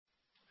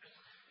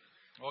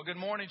Well, good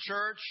morning,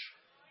 church.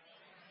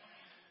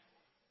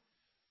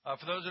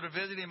 For those that are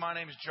visiting, my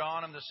name is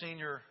John. I'm the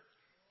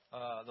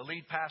the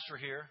lead pastor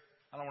here.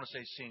 I don't want to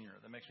say senior.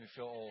 That makes me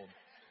feel old.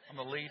 I'm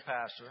the lead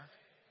pastor.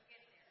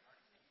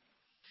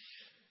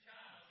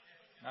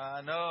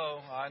 I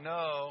know.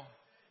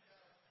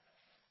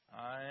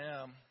 I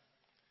am.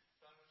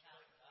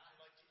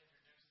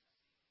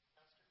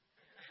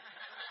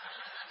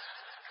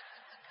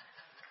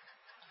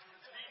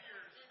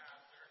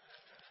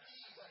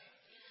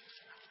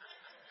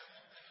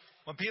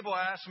 When people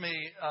ask me,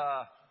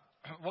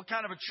 what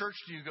kind of a church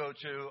do you go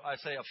to? I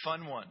say a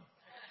fun one.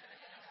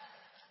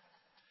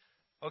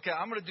 Okay,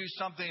 I'm going to do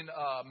something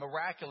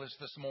miraculous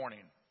this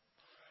morning.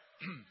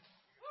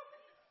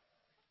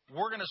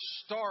 We're going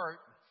to start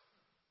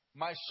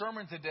my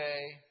sermon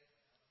today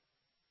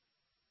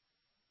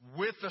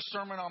with the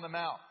Sermon on the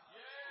Mount.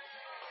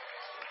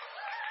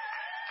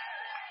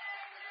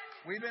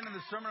 We've been in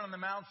the Sermon on the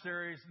Mount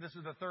series. This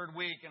is the third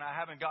week, and I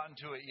haven't gotten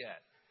to it yet.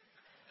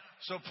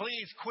 So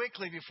please,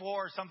 quickly,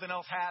 before something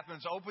else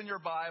happens, open your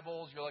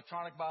Bibles, your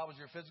electronic Bibles,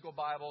 your physical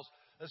Bibles.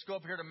 Let's go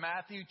up here to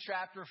Matthew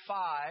chapter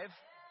 5.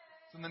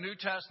 It's in the New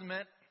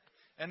Testament.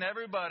 And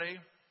everybody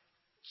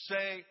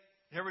say,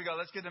 here we go.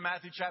 Let's get to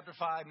Matthew chapter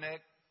 5, Nick.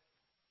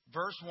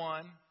 Verse 1.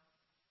 I'm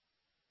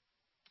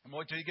going to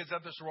wait till he gets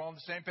up there so we're all on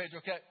the same page.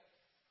 Okay.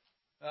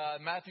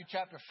 Matthew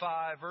chapter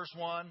 5, verse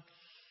 1.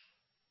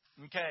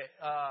 Okay.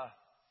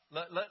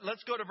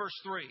 Let's go to verse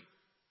 3.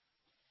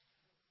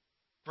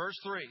 Verse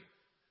 3.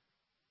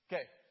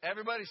 Okay,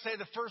 everybody say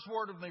the first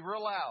word with me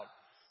real loud.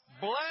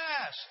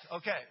 Blessed.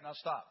 Okay, now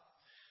stop.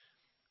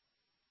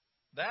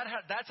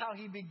 That's how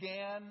he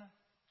began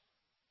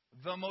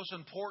the most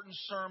important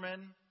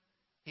sermon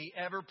he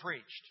ever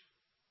preached.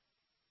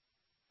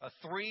 A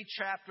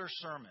 3-chapter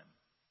sermon.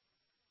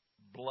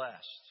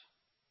 Blessed.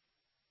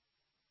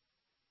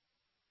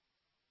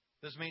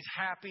 This means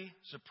happy,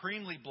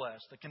 supremely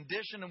blessed, a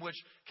condition in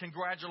which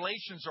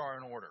congratulations are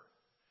in order.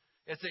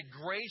 It's a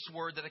grace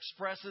word that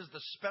expresses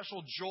the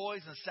special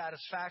joys and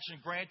satisfaction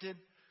granted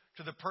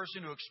to the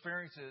person who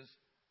experiences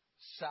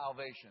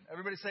salvation.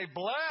 Everybody say,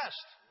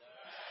 blessed.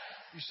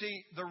 You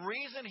see, the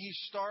reason he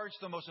starts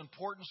the most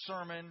important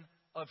sermon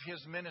of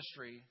his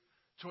ministry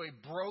to a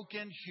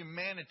broken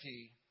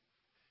humanity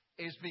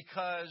is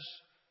because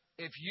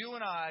if you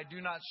and I do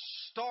not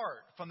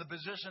start from the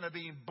position of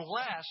being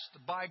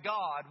blessed by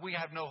God, we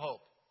have no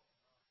hope.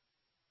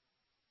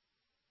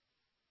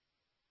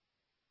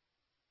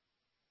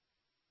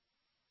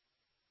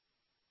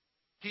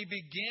 He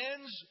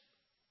begins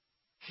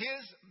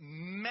his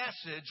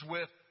message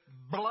with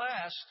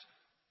blessed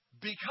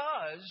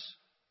because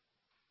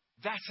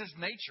that's his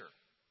nature.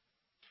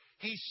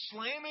 He's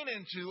slamming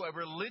into a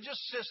religious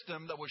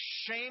system that was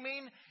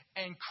shaming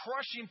and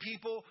crushing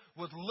people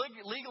with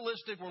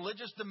legalistic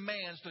religious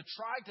demands to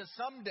try to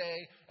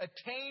someday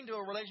attain to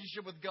a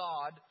relationship with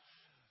God.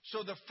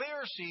 So the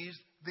Pharisees,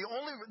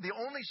 the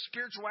only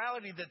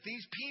spirituality that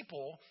these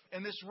people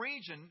in this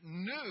region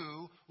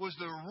knew was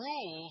the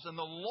rules and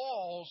the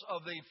laws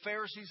of the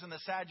Pharisees and the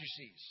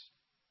Sadducees.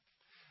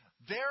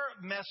 Their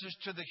message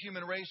to the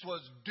human race was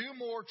do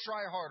more,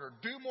 try harder,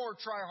 do more,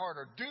 try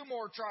harder, do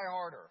more, try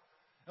harder.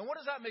 And what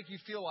does that make you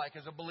feel like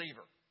as a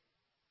believer?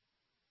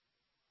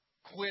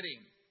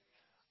 Quitting.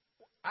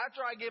 After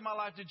I gave my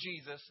life to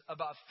Jesus,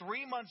 about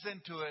 3 months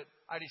into it,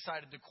 I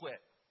decided to quit.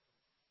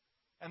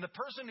 And the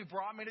person who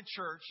brought me to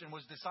church and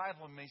was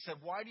discipling me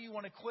said, why do you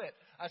want to quit?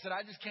 I said,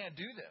 I just can't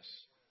do this.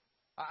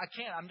 I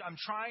can't. I'm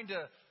trying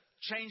to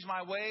change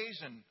my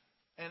ways and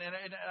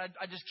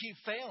I just keep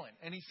failing.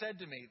 And he said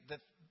to me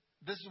that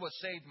this is what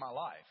saved my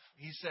life.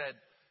 He said,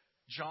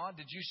 John,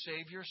 did you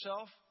save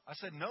yourself? I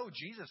said, no,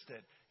 Jesus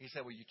did. He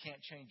said, well, you can't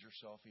change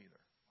yourself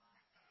either.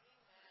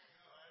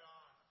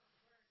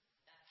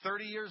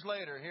 30 years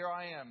later, here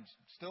I am,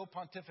 still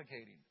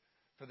pontificating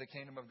for the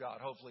kingdom of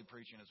God, hopefully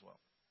preaching as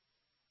well.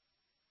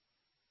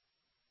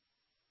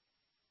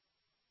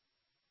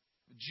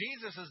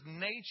 Jesus'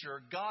 nature,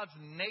 God's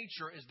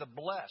nature is to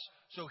bless.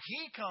 So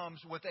he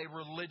comes with a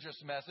religious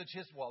message.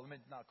 Let me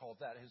not call it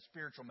that, his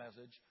spiritual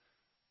message.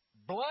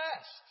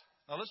 Blessed.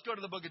 Now let's go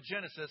to the book of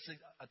Genesis.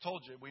 I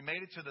told you, we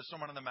made it to the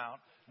Sermon on the Mount.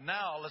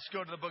 Now let's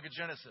go to the book of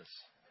Genesis.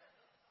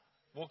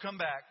 We'll come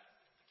back.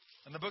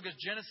 In the book of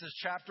Genesis,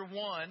 chapter 1,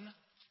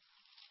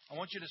 I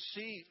want you to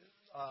see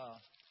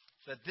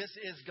that this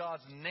is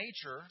God's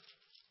nature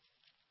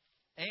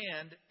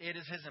and it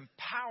is his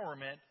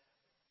empowerment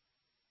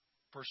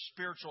for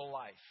spiritual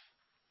life.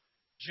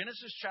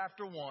 Genesis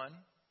chapter 1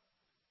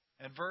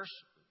 and verse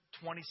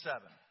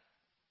 27.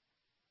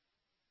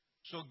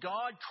 So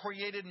God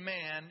created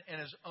man in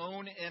his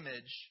own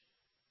image.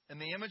 In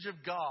the image of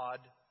God,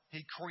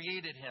 he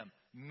created him.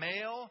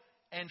 Male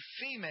and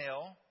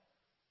female,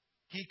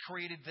 he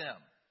created them.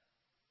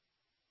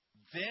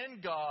 Then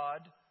God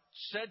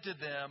said to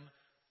them,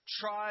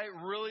 try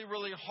really,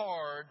 really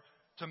hard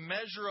to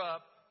measure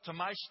up to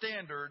my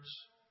standards,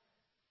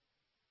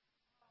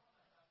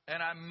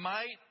 and I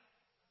might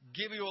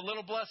give you a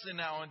little blessing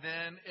now and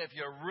then if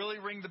you really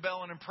ring the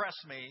bell and impress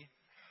me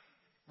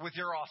with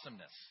your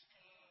awesomeness.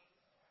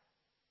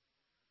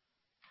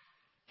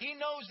 He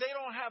knows they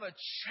don't have a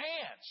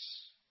chance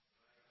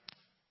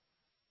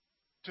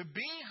to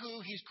be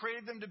who He's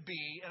created them to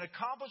be and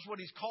accomplish what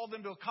He's called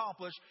them to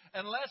accomplish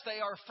unless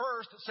they are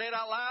first, say it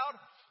out loud,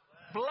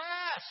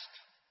 blessed.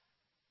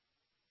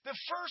 The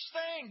first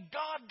thing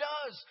God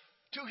does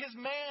to His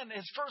man,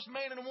 His first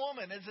man and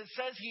woman, is it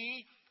says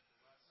He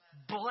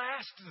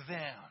blessed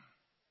them.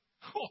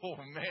 Oh,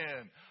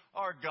 man,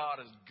 our God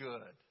is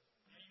good.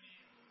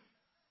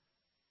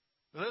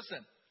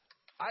 Listen,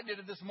 I did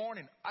it this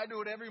morning. I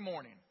do it every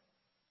morning.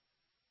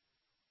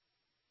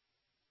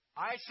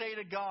 I say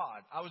to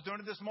God, I was doing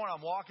it this morning.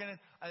 I'm walking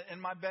in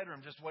my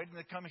bedroom, just waiting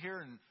to come here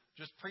and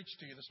just preach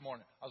to you this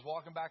morning. I was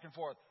walking back and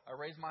forth. I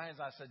raised my hands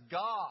and I said,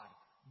 God,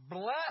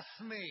 bless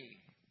me.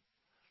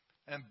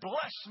 And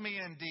bless me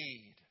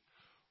indeed.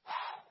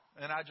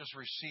 And I just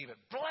receive it.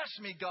 Bless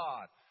me,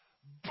 God.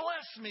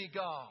 Bless me,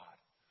 God.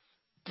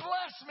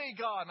 Bless me,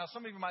 God. Now,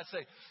 some of you might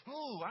say,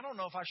 ooh, I don't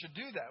know if I should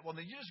do that. Well,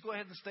 then you just go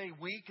ahead and stay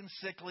weak and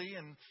sickly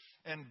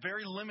and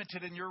very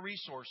limited in your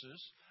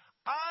resources.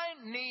 I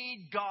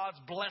need God's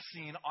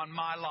blessing on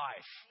my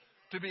life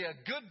to be a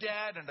good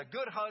dad and a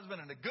good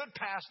husband and a good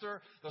pastor,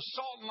 the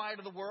salt and light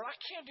of the world. I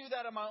can't do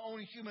that on my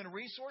own human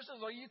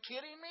resources. Are you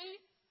kidding me?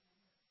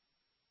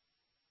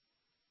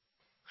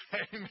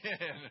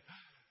 Amen.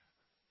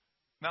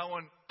 Now,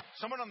 when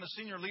someone on the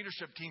senior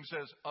leadership team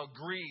says,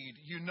 agreed,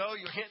 you know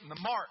you're hitting the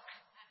mark.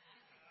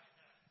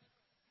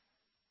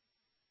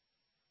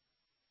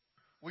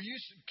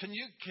 Can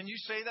you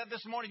say that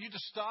this morning? You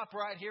just stop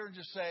right here and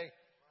just say,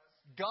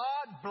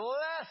 God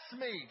bless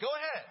me. Go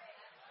ahead.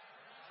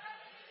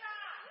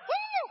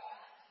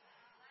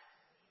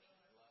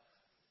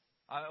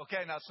 Woo!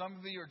 Okay, now some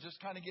of you are just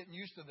kind of getting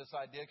used to this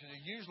idea because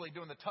you're usually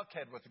doing the tuck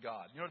head with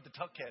God. You know what the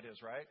tuck head is,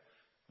 right?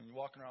 When you're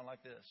walking around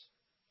like this.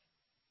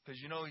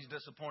 Because you know He's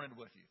disappointed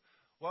with you.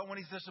 Well, when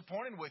He's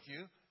disappointed with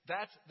you,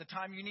 that's the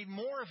time you need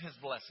more of His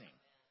blessing.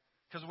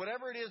 Because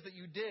whatever it is that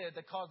you did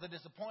that caused the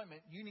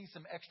disappointment, you need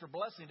some extra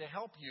blessing to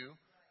help you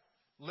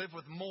live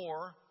with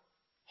more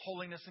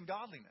holiness and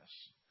godliness.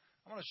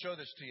 I want to show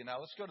this to you now.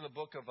 Let's go to the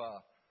book of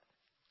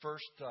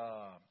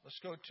let's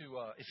go to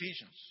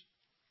Ephesians.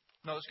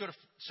 No, let's go to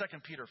 2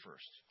 Peter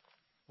first.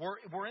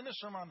 We're in the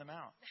Sermon on the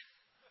Mount.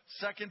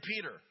 2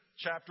 Peter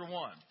chapter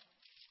 1.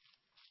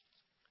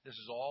 This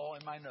is all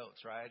in my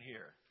notes right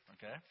here.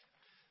 Okay?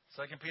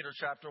 2 Peter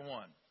chapter 1.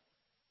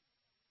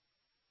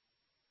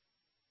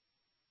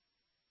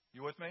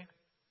 You with me?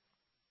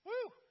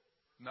 Woo!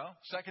 No?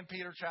 2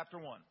 Peter chapter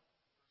 1.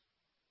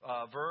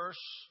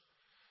 Verse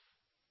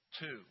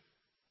 2.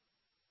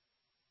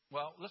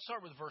 Well, let's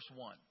start with verse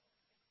 1.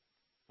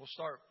 We'll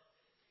start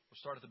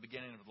at the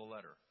beginning of the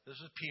letter. This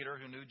is Peter,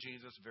 who knew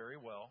Jesus very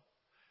well.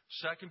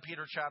 2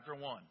 Peter chapter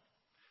 1.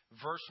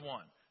 Verse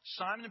 1.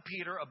 Simon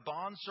Peter, a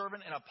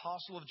bondservant and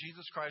apostle of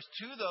Jesus Christ,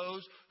 to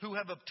those who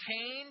have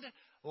obtained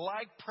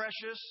like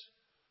precious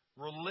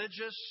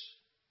religious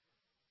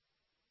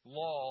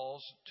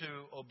laws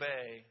to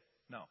obey.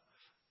 No.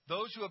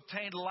 Those who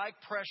obtained like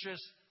precious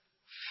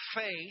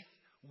faith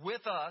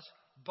with us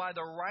by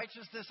the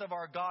righteousness of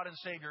our God and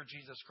Savior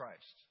Jesus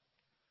Christ.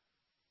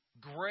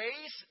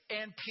 Grace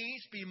and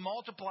peace be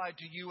multiplied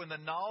to you in the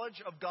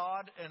knowledge of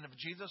God and of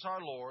Jesus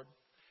our Lord,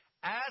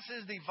 as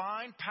His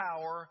divine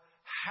power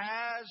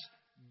has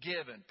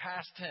given,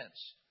 past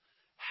tense,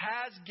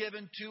 has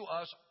given to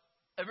us,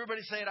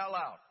 everybody say it out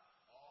loud,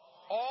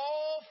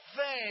 all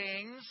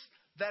things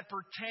that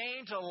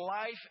pertain to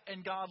life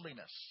and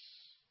godliness.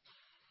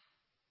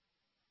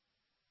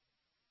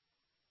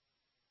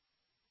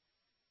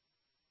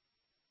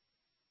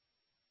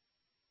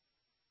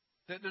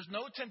 There's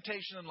no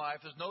temptation in life,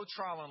 there's no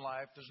trial in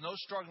life, there's no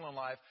struggle in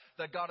life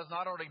that God has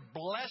not already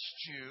blessed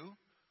you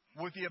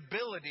with the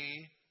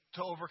ability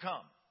to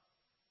overcome.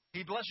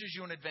 He blesses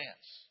you in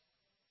advance.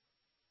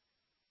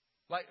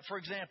 Like, for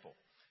example,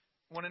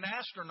 when an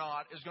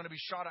astronaut is going to be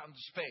shot out into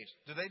space,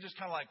 do they just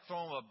kind of like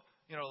throw him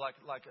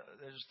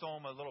they just throw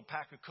him a little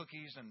pack of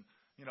cookies and,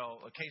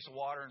 a case of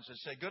water and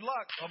say, good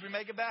luck, hope you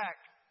make it back.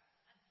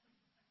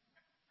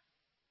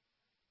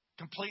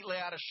 Completely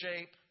out of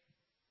shape.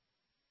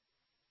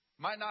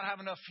 Might not have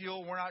enough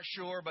fuel, we're not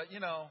sure, but,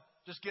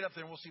 just get up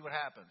there and we'll see what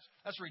happens.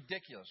 That's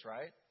ridiculous,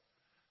 right?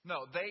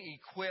 No, they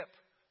equip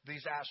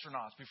these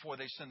astronauts before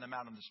they send them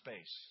out into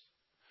space.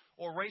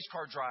 Or race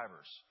car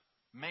drivers.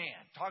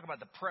 Man, talk about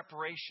the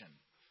preparation.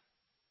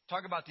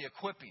 Talk about the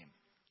equipping.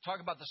 Talk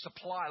about the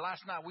supply.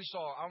 Last night we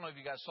saw, I don't know if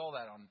you guys saw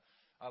that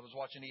I was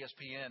watching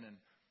ESPN, and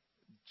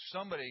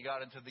somebody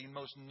got into the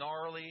most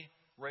gnarly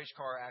race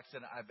car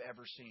accident I've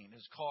ever seen.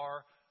 His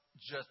car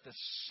just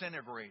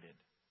disintegrated.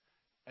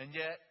 And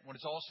yet, when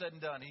it's all said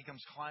and done, he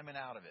comes climbing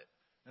out of it.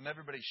 And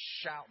everybody's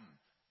shouting,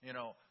 and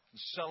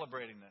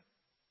celebrating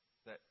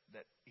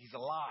that he's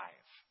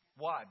alive.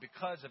 Why?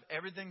 Because of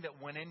everything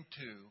that went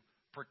into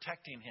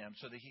protecting him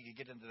so that he could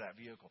get into that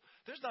vehicle.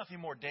 There's nothing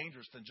more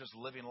dangerous than just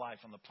living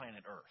life on the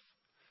planet Earth.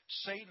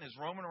 Satan is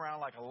roaming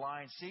around like a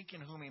lion, seeking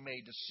whom he may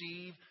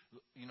deceive,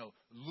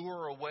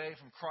 lure away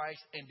from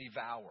Christ and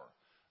devour.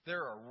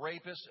 There are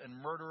rapists and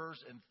murderers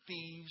and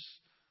thieves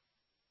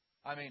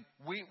I mean,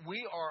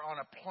 we are on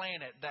a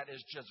planet that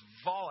is just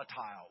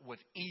volatile with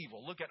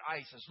evil. Look at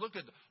ISIS. Look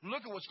at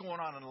what's going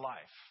on in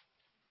life.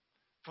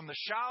 From the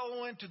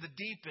shallow end to the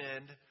deep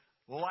end,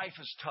 life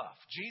is tough.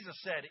 Jesus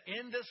said,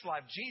 in this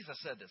life, Jesus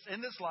said this,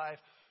 in this life,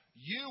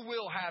 you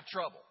will have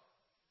trouble.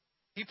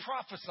 He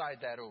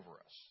prophesied that over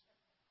us.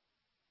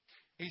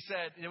 He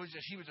said, he was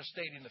just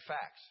stating the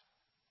facts.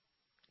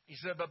 He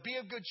said, but be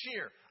of good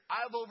cheer.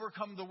 I've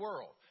overcome the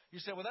world. You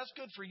say, well, that's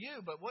good for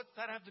you, but what's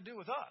that have to do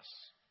with us?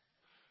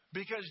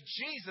 Because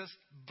Jesus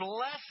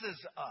blesses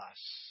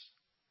us.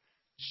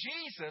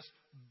 Jesus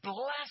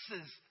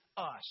blesses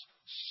us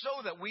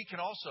so that we can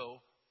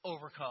also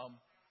overcome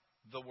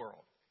the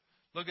world.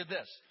 Look at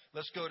this.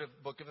 Let's go to the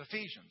book of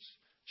Ephesians,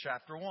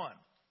 chapter 1.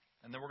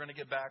 And then we're going to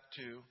get back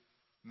to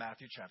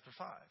Matthew chapter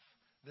 5.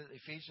 The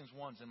Ephesians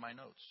 1's in my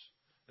notes.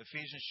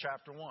 Ephesians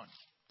chapter 1.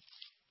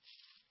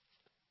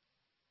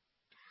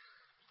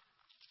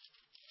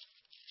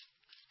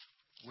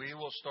 We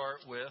will start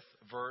with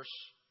verse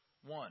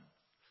 1.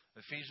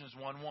 Ephesians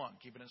 1:1,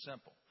 keeping it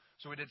simple.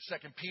 So we did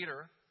 2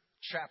 Peter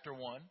chapter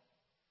 1,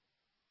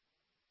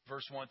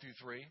 verse 1 through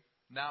 3.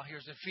 Now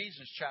here's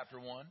Ephesians chapter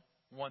 1,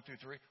 1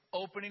 through 3,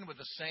 opening with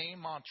the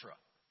same mantra.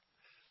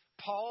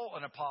 Paul,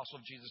 an apostle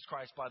of Jesus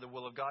Christ by the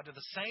will of God, to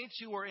the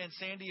saints who are in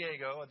San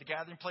Diego at the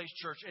Gathering Place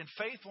Church and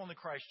faithful in the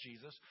Christ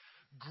Jesus,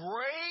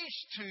 grace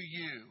to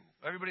you.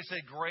 Everybody say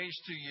grace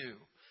to you.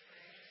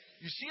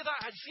 You see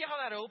that? See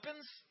how that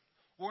opens?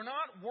 We're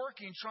not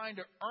working trying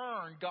to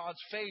earn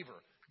God's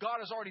favor. God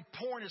has already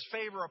poured His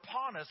favor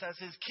upon us as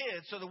His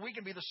kids so that we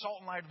can be the salt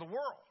and light of the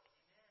world.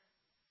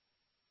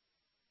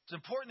 It's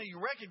important that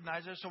you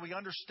recognize this so we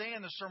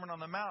understand the Sermon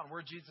on the Mount,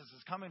 where Jesus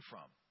is coming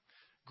from.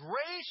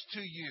 Grace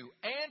to you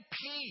and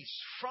peace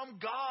from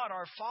God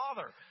our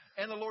Father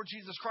and the Lord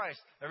Jesus Christ.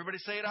 Everybody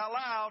say it out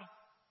loud.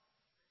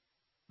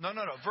 No.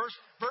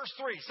 Verse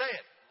 3. Say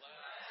it.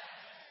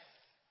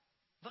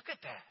 Blessed. Look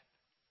at that.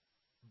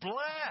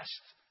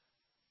 Blessed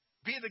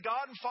be the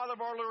God and Father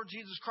of our Lord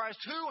Jesus Christ,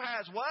 who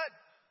has what?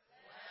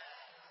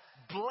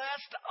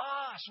 Blessed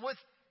us with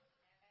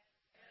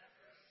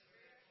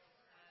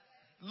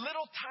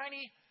little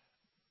tiny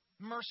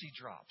mercy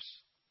drops.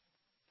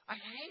 I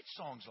hate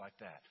songs like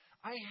that.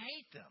 I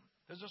hate them.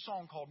 There's a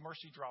song called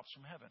Mercy Drops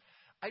from Heaven.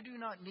 I do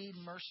not need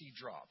mercy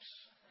drops.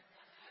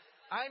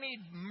 I need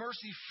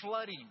mercy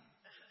flooding.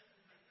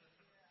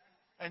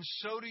 And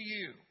so do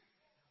you.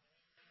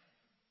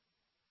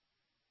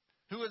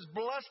 Who has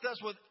blessed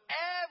us with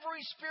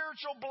every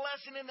spiritual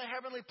blessing in the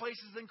heavenly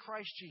places in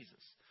Christ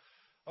Jesus.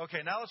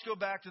 Okay, now let's go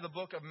back to the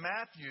book of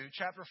Matthew,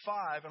 chapter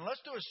 5, and let's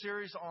do a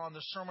series on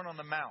the Sermon on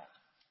the Mount.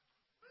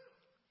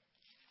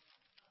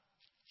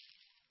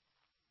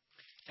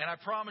 And I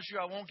promise you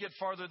I won't get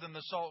farther than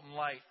the salt and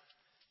light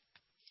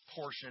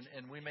portion,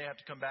 and we may have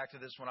to come back to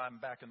this when I'm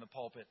back in the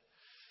pulpit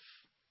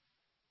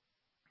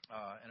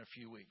in a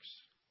few weeks.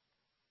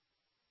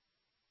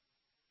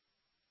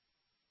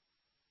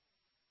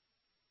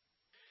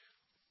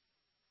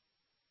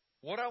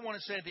 What I want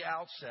to say at the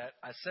outset,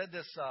 I said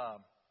this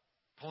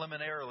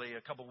preliminarily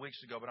a couple of weeks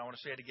ago, but I want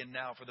to say it again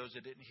now for those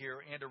that didn't hear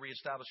and to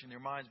reestablish in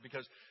their minds,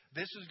 because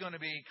this is going to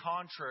be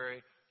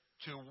contrary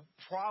to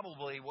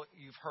probably what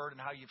you've heard and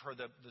how you've heard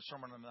the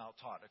Sermon on the Mount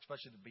taught,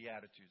 especially the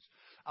Beatitudes.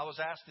 I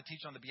was asked to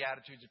teach on the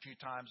Beatitudes a few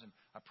times, and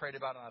I prayed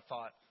about it, and I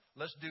thought,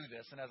 let's do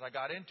this. And as I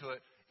got into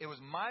it, it was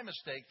my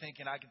mistake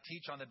thinking I could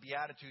teach on the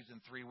Beatitudes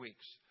in 3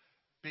 weeks,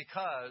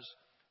 because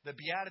the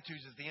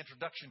Beatitudes is the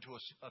introduction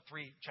to a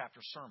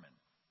 3-chapter sermon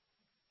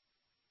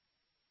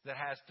that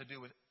has to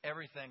do with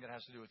everything that has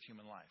to do with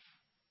human life.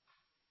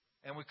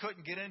 And we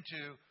couldn't get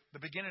into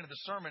the beginning of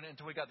the sermon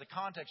until we got the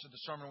context of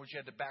the sermon, which you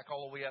had to back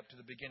all the way up to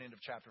the beginning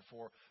of chapter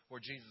 4, where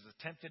Jesus is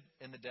tempted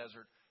in the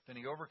desert, then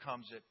He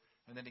overcomes it,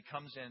 and then He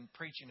comes in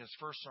preaching His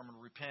first sermon,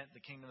 repent, the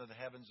kingdom of the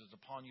heavens is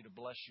upon you to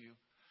bless you.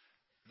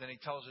 Then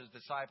He tells His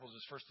disciples,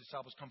 His first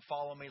disciples, come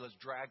follow me, let's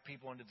drag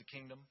people into the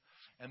kingdom.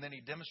 And then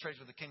He demonstrates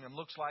what the kingdom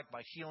looks like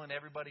by healing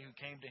everybody who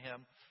came to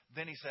Him.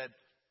 Then He said,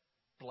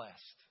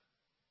 blessed.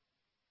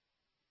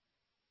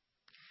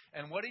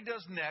 And what He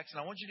does next,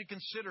 and I want you to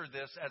consider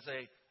this as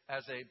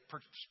a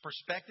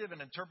perspective and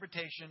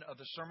interpretation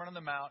of the Sermon on the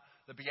Mount,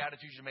 the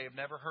Beatitudes you may have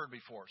never heard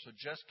before. So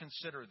just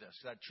consider this.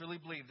 I truly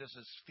believe this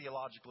is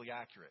theologically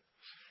accurate.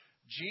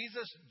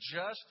 Jesus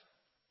just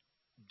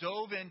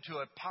dove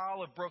into a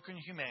pile of broken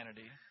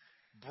humanity,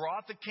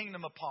 brought the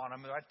kingdom upon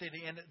Him right at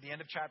the end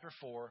of chapter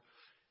 4,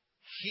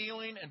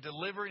 healing and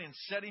delivering and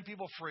setting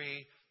people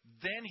free.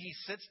 Then He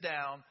sits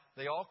down,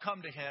 they all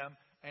come to Him,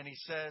 and He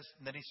says,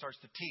 and then He starts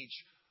to teach.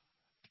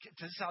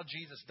 This is how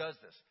Jesus does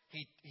this.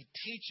 He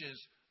teaches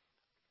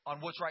on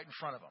what's right in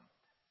front of Him.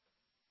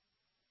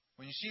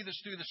 When you see this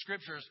through the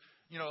Scriptures,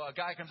 a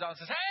guy comes out and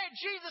says, hey,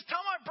 Jesus, tell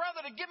my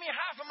brother to give me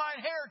half of my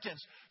inheritance.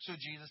 So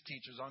Jesus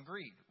teaches on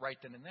greed right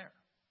then and there.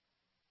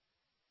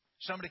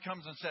 Somebody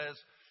comes and says,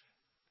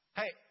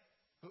 hey,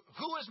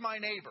 who is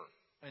my neighbor?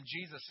 And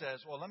Jesus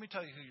says, well, let me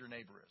tell you who your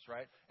neighbor is,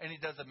 right? And He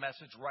does a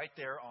message right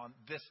there on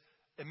this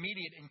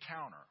immediate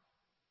encounter.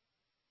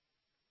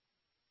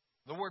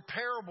 The word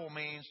parable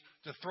means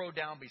to throw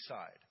down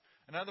beside.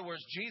 In other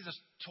words, Jesus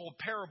told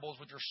parables,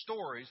 which are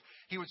stories.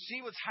 He would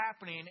see what's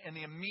happening in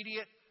the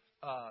immediate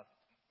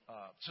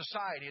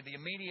society, the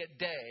immediate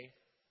day,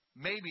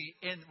 maybe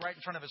right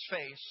in front of his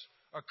face,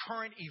 a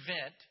current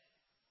event.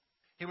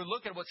 He would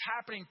look at what's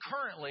happening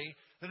currently,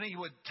 then he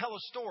would tell a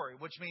story,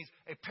 which means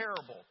a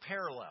parable,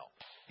 parallel.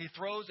 He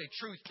throws a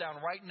truth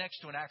down right next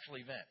to an actual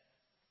event.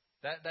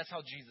 That's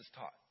how Jesus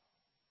taught.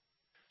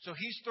 So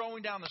he's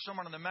throwing down the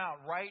Sermon on the Mount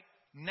right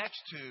next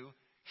to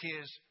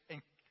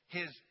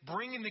his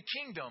bringing the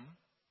kingdom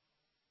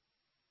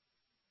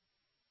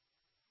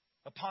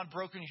upon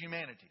broken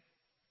humanity.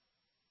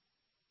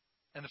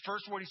 And the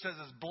first word he says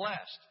is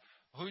blessed.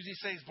 Who does he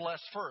say is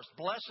blessed first?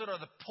 Blessed are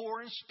the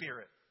poor in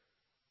spirit,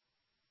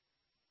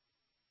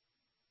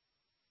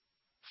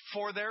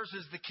 for theirs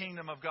is the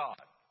kingdom of God.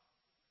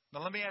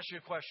 Now let me ask you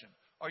a question.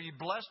 Are you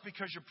blessed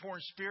because you're poor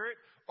in spirit,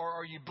 or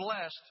are you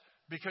blessed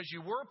because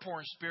you were poor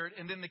in spirit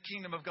and then the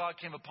kingdom of God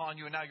came upon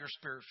you and now you're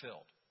spirit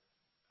filled?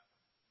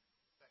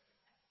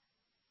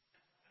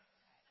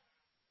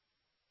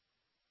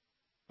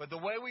 But the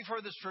way we've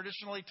heard this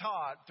traditionally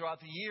taught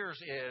throughout the years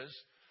is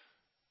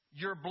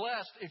you're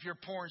blessed if you're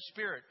poor in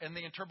spirit. And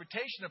the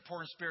interpretation of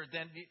poor in spirit,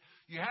 then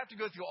you have to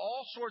go through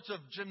all sorts of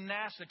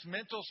gymnastics,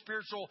 mental,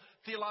 spiritual,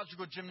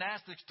 theological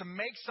gymnastics to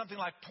make something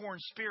like poor in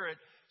spirit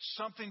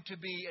something to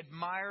be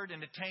admired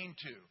and attained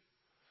to.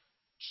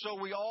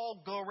 So we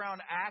all go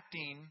around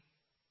acting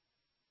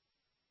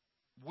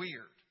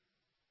weird.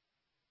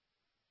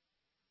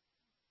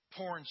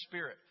 Poor in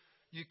spirit.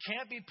 You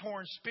can't be poor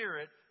in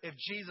spirit if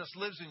Jesus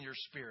lives in your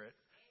spirit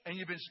and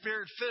you've been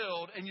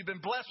spirit-filled and you've been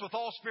blessed with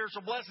all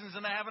spiritual blessings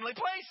in the heavenly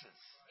places.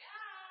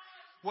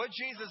 What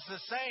Jesus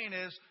is saying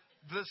is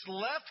this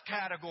left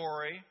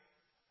category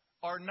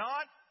are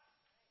not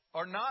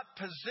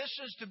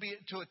positions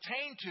to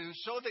attain to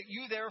so that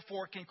you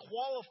therefore can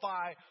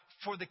qualify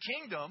for the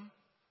kingdom,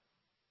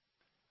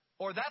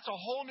 or that's a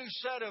whole new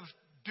set of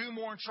do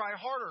more and try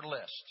harder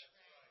list.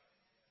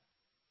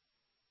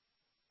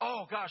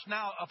 Oh gosh,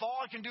 now if all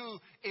I can do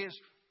is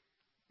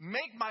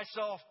make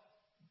myself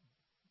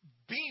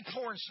be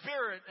poor in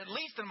spirit, at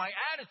least in my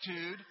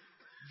attitude,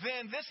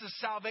 then this is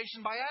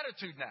salvation by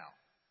attitude now.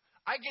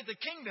 I get the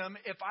kingdom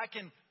if I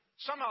can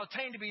somehow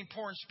attain to being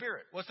poor in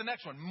spirit. What's the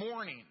next one?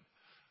 Mourning.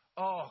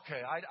 Oh,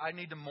 okay, I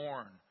need to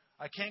mourn.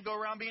 I can't go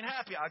around being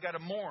happy. I got to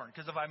mourn.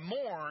 Because if I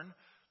mourn,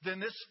 then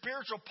this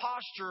spiritual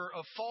posture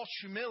of false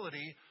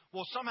humility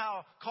will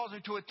somehow cause me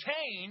to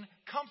attain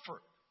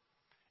comfort.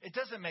 It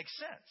doesn't make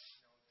sense.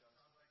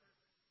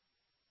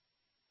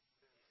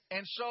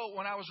 And so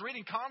when I was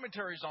reading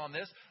commentaries on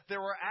this, there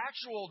were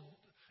actual,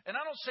 and I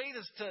don't say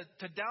this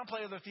to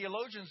downplay other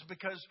theologians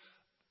because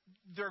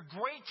they're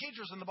great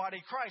teachers in the body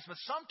of Christ, but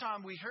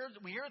sometimes we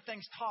hear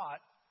things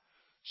taught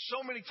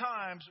so many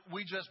times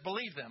we just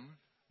believe them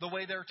the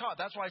way they're taught.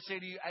 That's why I say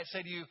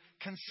to you,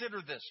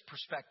 consider this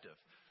perspective.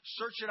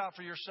 Search it out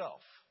for yourself.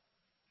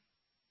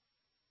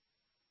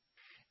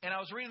 And I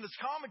was reading this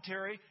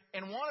commentary,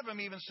 and one of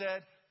them even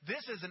said,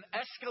 this is an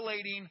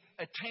escalating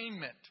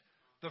attainment.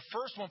 The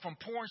first one from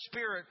poor in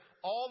spirit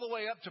all the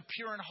way up to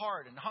pure in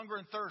heart and hunger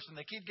and thirst, and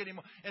they keep getting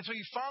more. And so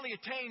you finally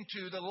attain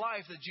to the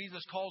life that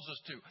Jesus calls us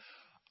to.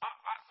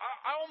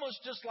 I almost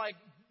just like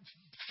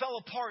fell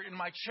apart in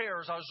my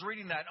chair as I was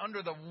reading that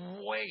under the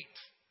weight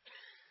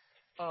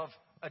of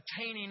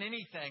attaining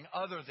anything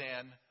other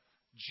than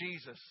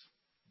Jesus,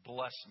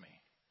 bless me,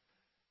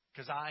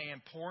 because I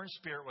am poor in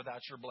spirit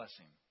without your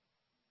blessing.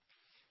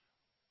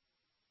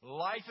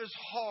 Life is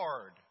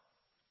hard.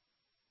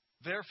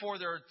 Therefore,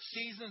 there are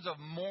seasons of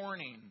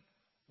mourning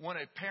when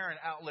a parent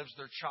outlives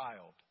their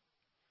child.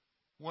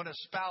 When a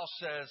spouse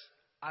says,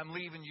 I'm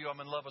leaving you, I'm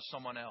in love with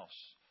someone else.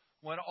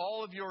 When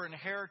all of your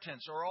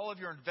inheritance or all of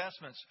your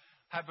investments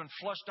have been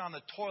flushed down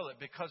the toilet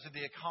because of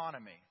the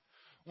economy.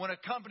 When a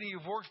company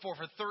you've worked for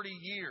 30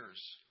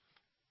 years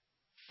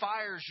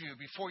fires you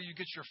before you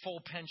get your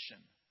full pension.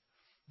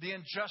 The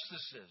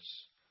injustices,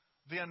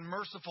 the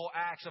unmerciful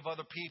acts of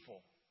other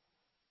people.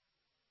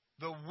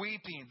 The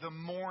weeping, the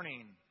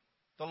mourning,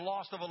 the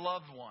loss of a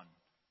loved one.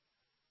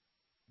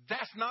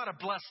 That's not a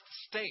blessed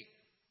state.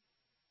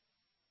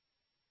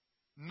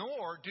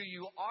 Nor do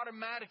you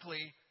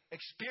automatically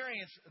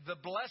experience the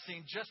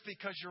blessing just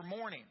because you're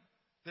mourning.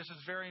 This is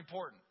very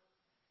important.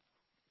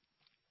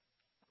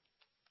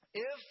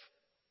 If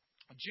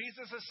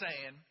Jesus is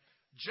saying,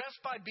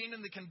 just by being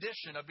in the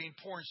condition of being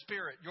poor in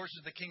spirit, yours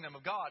is the kingdom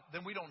of God,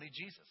 then we don't need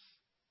Jesus.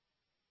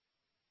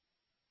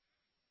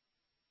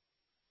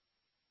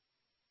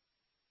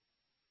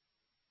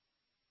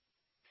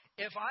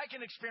 If I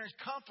can experience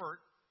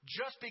comfort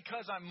just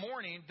because I'm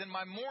mourning, then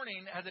my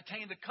mourning has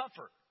attained the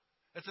comfort.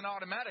 It's an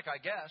automatic, I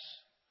guess.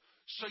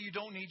 So you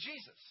don't need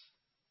Jesus.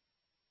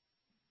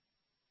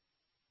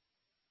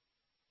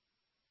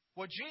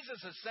 What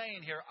Jesus is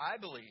saying here, I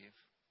believe,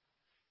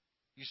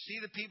 you see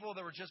the people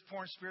that were just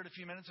poor in spirit a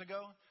few minutes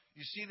ago?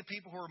 You see the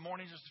people who were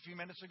mourning just a few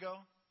minutes ago?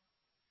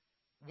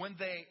 When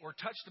they were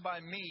touched by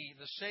me,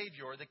 the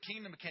Savior, the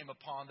kingdom came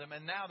upon them,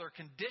 and now their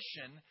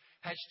condition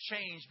has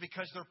changed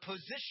because their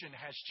position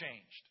has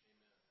changed.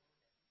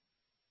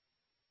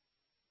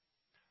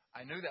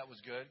 I knew that was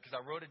good because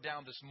I wrote it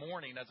down this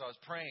morning as I was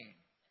praying.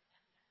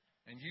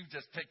 And you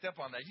just picked up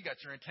on that. You got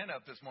your antenna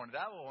up this morning.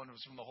 That one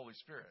was from the Holy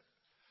Spirit.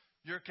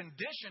 Your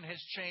condition has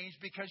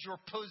changed because your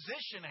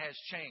position has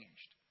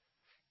changed.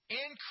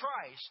 In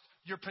Christ,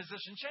 your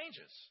position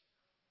changes.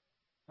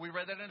 We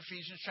read that in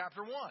Ephesians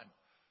chapter 1.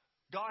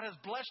 God has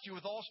blessed you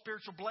with all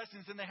spiritual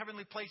blessings in the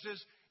heavenly places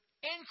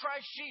in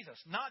Christ Jesus.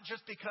 Not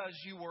just because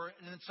you were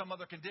in some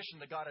other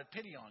condition that God had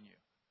pity on you.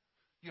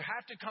 You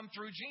have to come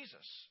through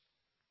Jesus.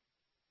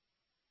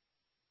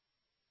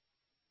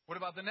 What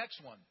about the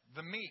next one?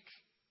 The meek.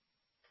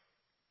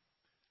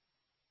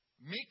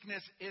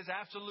 Meekness is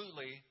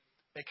absolutely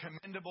a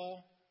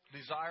commendable,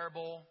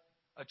 desirable,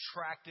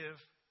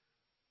 attractive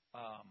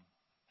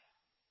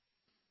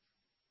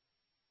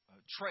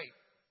trait,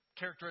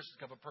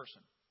 characteristic of a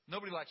person.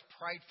 Nobody likes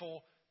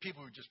prideful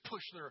people who just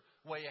push their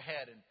way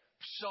ahead and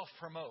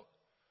self-promote.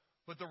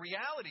 But the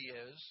reality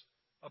is,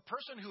 a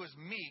person who is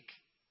meek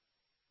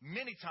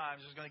many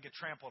times is going to get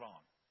trampled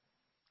on.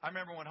 I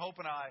remember when Hope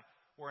and I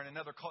were in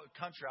another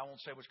country. I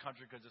won't say which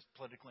country because it's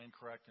politically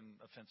incorrect and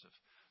offensive.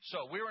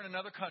 So we were in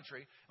another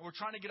country, and we're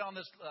trying to get on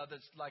this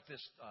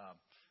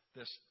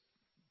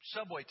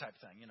subway type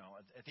thing,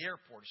 at the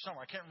airport or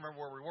somewhere. I can't remember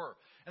where we were.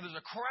 And there's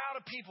a crowd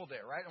of people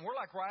there, right? And we're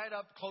like right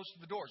up close to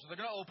the door. So they're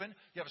going to open.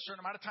 You have a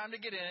certain amount of time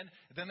to get in.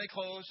 And then they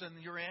close, and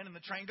you're in, and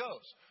the train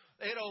goes.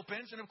 It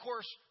opens, and of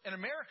course, in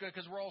America,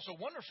 because we're all so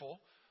wonderful,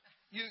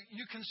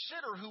 you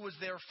consider who was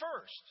there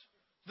first.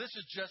 This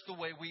is just the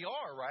way we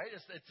are, right?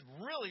 It's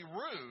really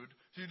rude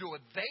to do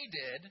what they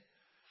did.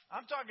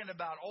 I'm talking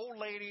about old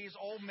ladies,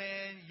 old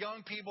men,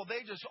 young people.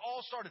 They just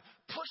all started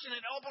pushing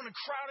and elbowing and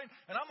crowding.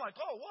 And I'm like,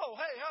 oh, whoa,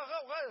 hey,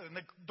 hey. And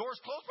the doors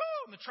close,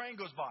 whoa, and the train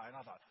goes by. And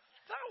I thought,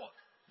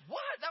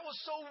 what? That was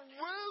so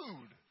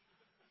rude.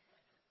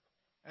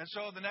 And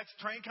so the next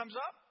train comes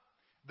up.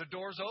 The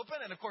doors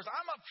open. And, of course,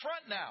 I'm up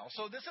front now.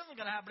 So this isn't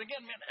going to happen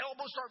again. Man,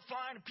 elbows start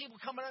flying and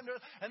people coming under.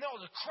 And there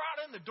was a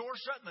crowd in. The door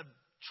shut and the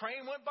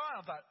train went by.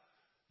 I thought,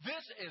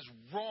 this is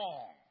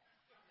wrong.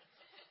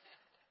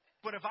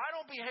 But if I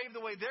don't behave the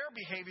way they're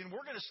behaving,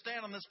 we're going to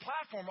stand on this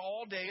platform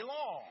all day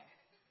long.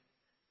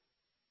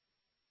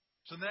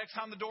 So the next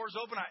time the doors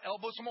open, I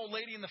elbow some old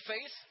lady in the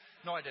face.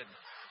 No, I didn't.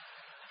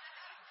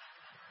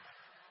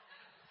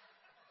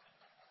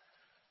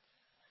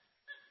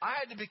 I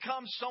had to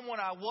become someone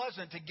I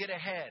wasn't to get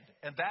ahead.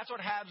 And that's what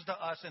happens to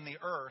us in the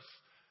earth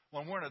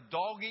when we're in a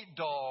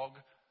dog-eat-dog,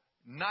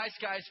 nice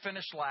guys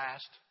finish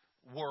last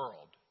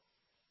world.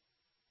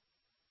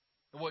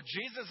 And what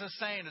Jesus is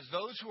saying is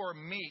those who are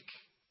meek,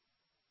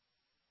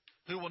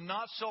 who will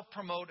not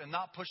self-promote and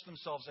not push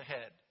themselves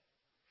ahead.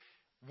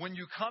 When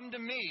you come to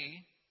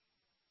me,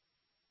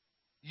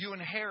 you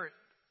inherit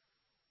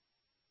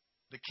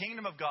the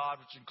kingdom of God,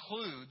 which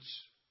includes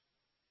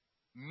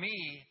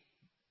me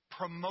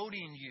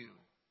promoting you.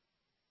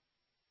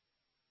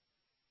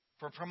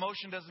 For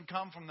promotion doesn't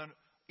come from the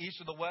east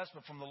or the west,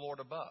 but from the Lord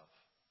above.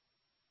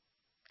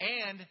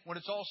 And when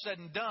it's all said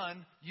and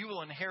done, you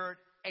will inherit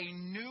a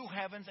new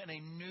heavens and a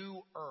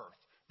new earth.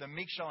 The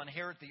meek shall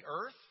inherit the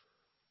earth.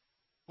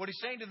 What he's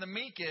saying to the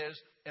meek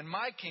is, in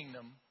my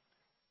kingdom,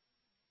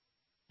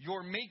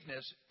 your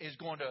meekness is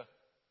going to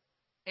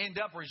end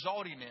up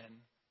resulting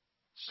in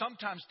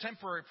sometimes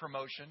temporary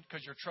promotion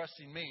because you're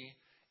trusting me,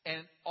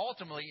 and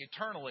ultimately,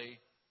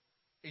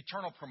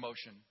 eternal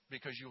promotion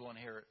because you will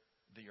inherit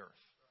the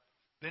earth.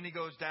 Then he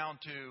goes down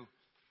to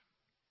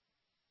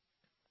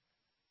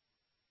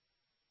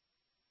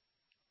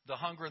the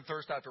hunger and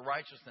thirst after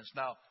righteousness.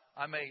 Now,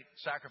 I may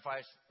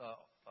sacrifice a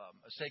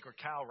sacred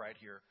cow right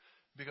here,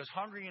 because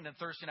hungering and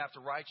thirsting after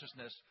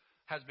righteousness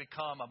has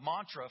become a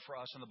mantra for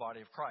us in the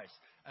body of Christ.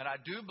 And I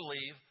do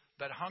believe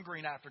that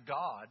hungering after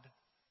God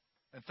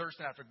and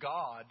thirsting after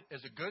God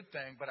is a good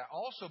thing. But I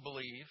also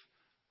believe,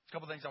 a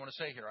couple of things I want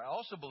to say here. I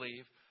also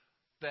believe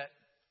that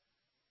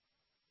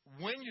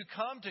when you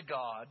come to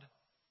God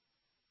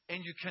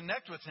and you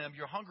connect with Him,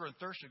 your hunger and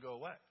thirst should go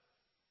away.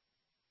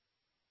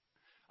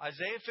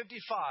 Isaiah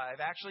 55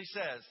 actually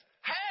says,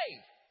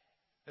 hey!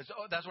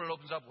 That's what it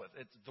opens up with.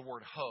 It's the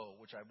word ho,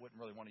 which I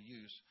wouldn't really want to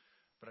use,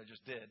 but I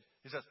just did.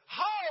 He says,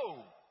 ho!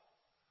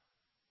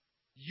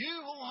 You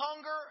who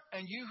hunger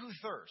and you who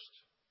thirst,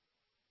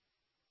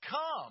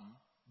 come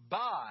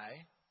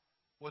buy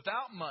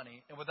without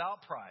money and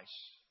without price.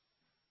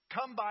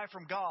 Come buy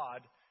from God,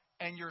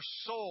 and your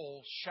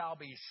soul shall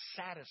be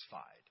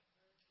satisfied.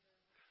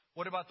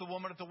 What about the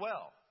woman at the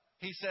well?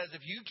 He says,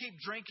 if you keep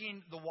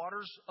drinking the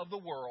waters of the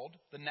world,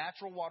 the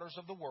natural waters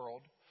of the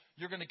world,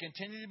 you're going to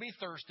continue to be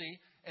thirsty,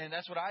 and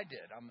that's what I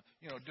did. I'm,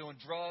 doing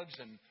drugs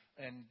and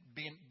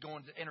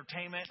going to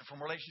entertainment, from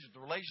relationship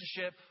to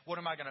relationship. What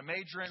am I going to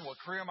major in? What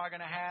career am I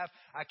going to have?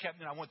 I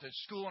went to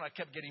school, and I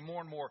kept getting more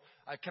and more.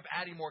 I kept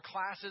adding more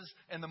classes,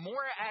 and the more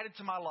I added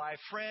to my life,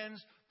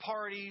 friends,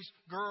 parties,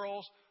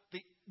 girls,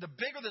 the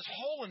bigger this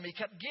hole in me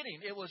kept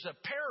getting. It was a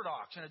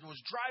paradox, and it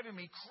was driving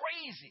me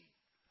crazy.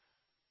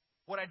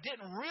 What I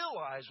didn't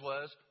realize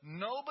was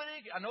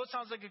nobody, I know it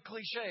sounds like a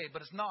cliche,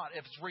 but it's not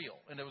if it's real.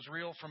 And it was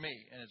real for me,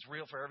 and it's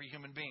real for every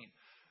human being.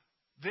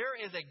 There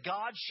is a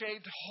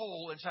God-shaped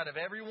hole inside of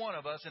every one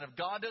of us, and if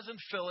God doesn't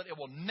fill it, it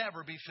will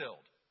never be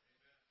filled.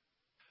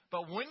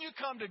 But when you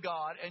come to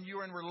God and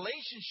you're in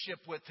relationship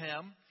with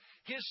Him,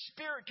 His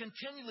Spirit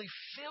continually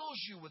fills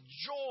you with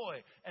joy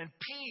and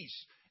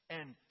peace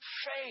and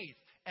faith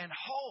and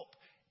hope.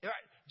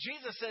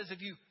 Jesus says,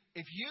 if you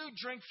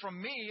drink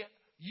from me,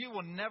 you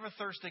will never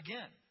thirst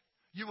again.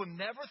 You will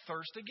never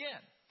thirst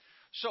again.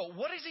 So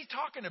what is he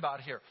talking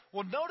about here?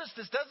 Well, notice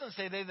this doesn't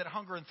say they that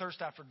hunger and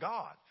thirst after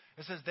God.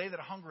 It says they that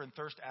hunger and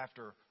thirst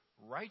after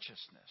righteousness.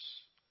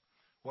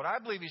 What I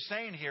believe he's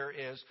saying here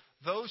is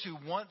those who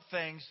want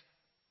things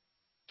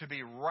to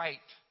be right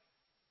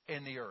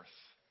in the earth.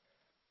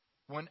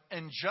 When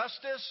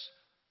injustice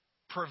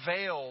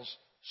prevails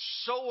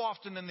so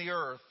often in the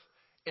earth,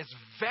 it's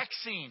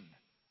vexing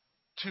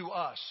to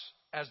us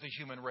as the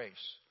human race.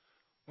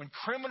 When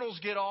criminals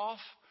get off,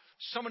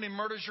 somebody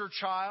murders your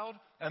child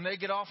and they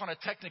get off on a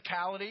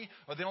technicality,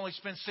 or they only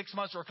spend 6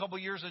 months or a couple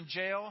years in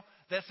jail,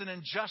 that's an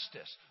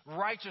injustice.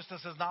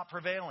 Righteousness is not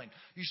prevailing.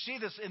 You see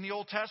this in the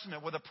Old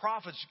Testament where the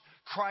prophets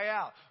cry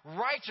out,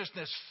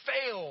 righteousness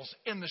fails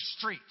in the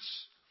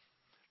streets.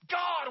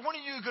 God, when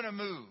are you going to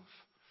move?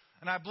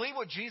 And I believe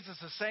what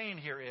Jesus is saying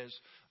here is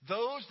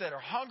those that are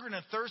hungering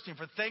and thirsting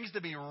for things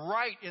to be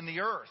right in the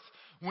earth,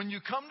 when you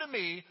come to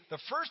me, the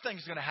first thing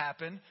that's going to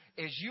happen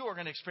is you are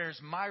going to experience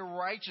my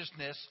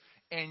righteousness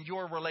and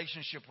your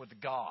relationship with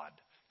God.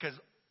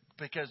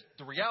 Because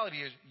the reality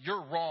is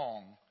you're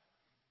wrong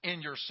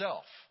in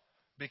yourself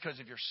because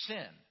of your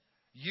sin.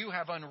 You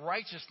have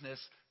unrighteousness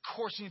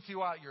coursing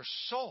throughout your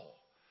soul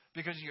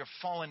because of your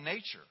fallen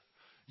nature.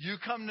 You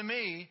come to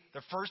me,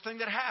 the first thing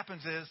that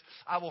happens is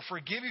I will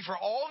forgive you for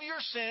all of your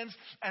sins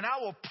and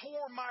I will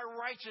pour my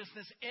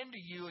righteousness into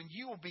you and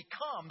you will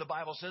become, the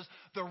Bible says,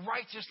 the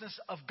righteousness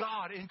of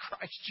God in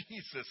Christ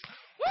Jesus.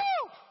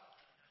 Woo!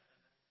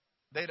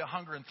 They that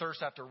hunger and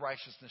thirst after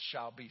righteousness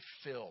shall be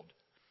filled.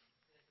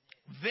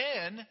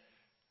 Then,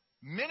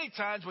 many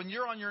times when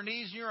you're on your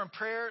knees and you're in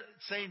prayer,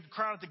 saying,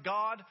 crying out to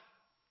God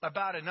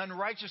about an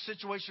unrighteous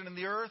situation in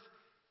the earth,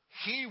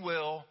 He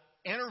will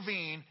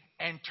intervene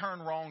and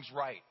turn wrongs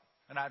right.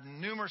 And I have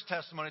numerous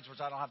testimonies, which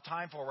I don't have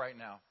time for right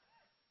now.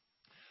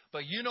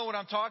 But you know what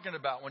I'm talking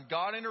about. When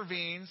God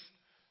intervenes,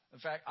 in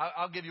fact,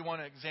 I'll give you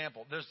one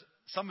example. There's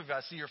some of you,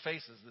 I see your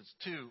faces. There's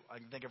two I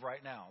can think of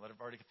right now that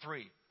have already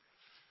three.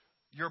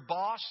 Your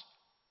boss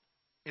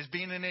is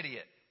being an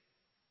idiot.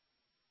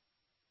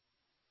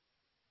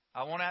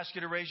 I won't ask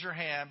you to raise your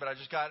hand, but I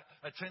just got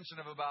attention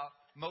of about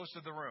most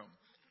of the room.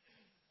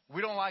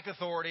 We don't like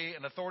authority,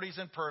 and authority is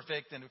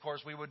imperfect, and of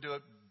course we would do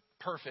it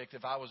perfect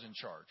if I was in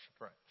charge.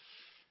 Right.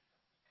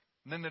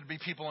 And then there'd be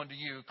people under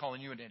you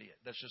calling you an idiot.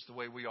 That's just the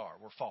way we are.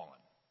 We're fallen.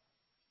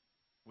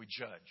 We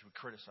judge. We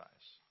criticize.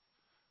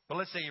 But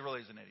let's say he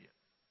really is an idiot.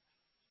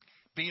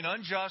 Being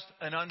unjust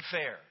and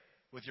unfair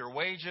with your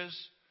wages,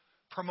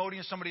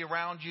 promoting somebody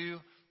around you,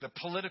 the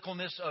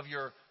politicalness of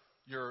your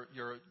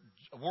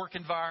work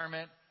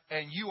environment,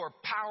 and you are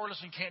powerless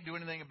and can't do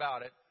anything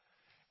about it.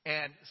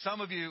 And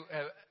some of you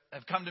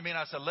have come to me and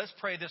I said, let's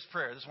pray this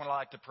prayer. This is what I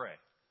like to pray.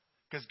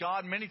 Because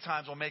God many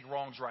times will make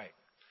wrongs right.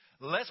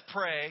 Let's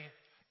pray,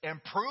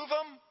 improve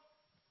them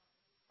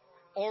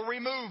or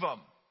remove them.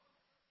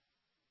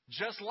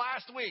 Just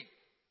last week,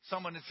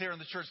 someone that's here in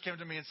the church came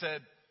to me and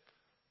said,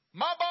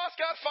 my boss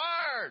got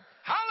fired.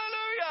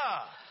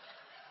 Hallelujah.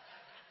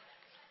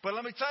 But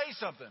let me tell you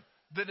something.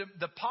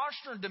 The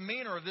posture and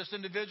demeanor of this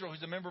individual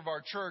who's a member of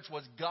our church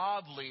was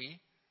godly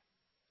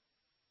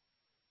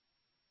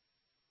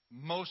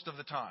most of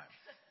the time.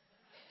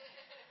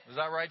 Is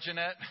that right,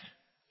 Jeanette?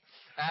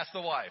 Ask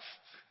the wife.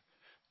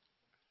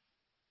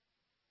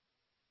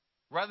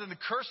 Rather than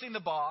cursing the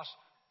boss,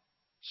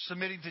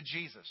 submitting to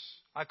Jesus.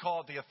 I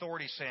call it the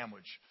authority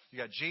sandwich. You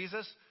got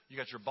Jesus, you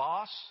got your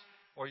boss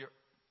or your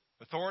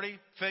authority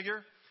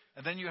figure,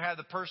 and then you have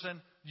the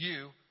person,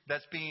 you,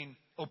 that's being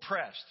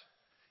oppressed.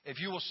 If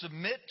you will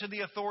submit to the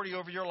authority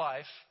over your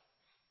life,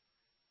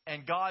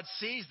 and God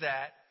sees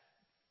that,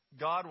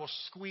 God will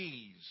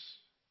squeeze.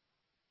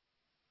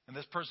 And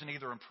this person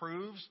either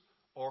improves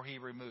or He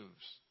removes.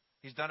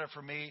 He's done it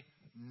for me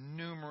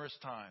numerous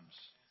times.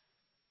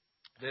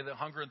 They that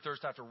hunger and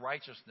thirst after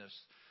righteousness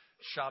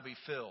shall be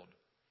filled.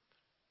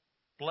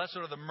 Blessed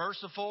are the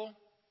merciful.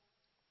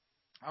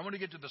 I want to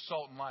get to the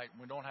salt and light.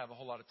 We don't have a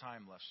whole lot of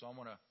time left, so I'm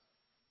going to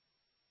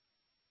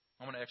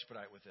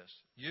expedite with this.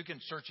 You can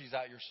search these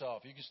out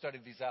yourself. You can study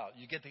these out.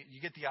 You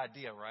get the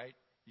idea, right?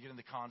 You get in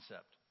the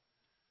concept.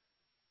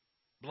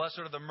 Blessed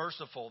are the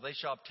merciful. They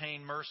shall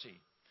obtain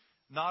mercy.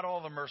 Not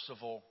all the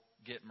merciful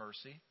get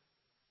mercy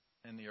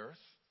in the earth.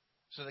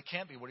 So that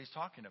can't be what he's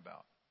talking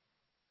about.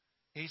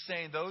 He's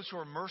saying those who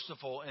are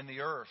merciful in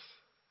the earth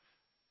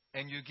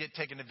and you get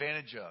taken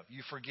advantage of.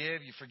 You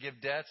forgive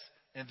debts,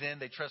 and then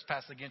they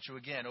trespass against you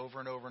again over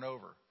and over and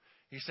over.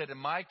 He said, in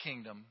my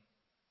kingdom,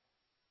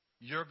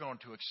 you're going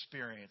to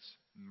experience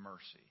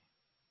mercy.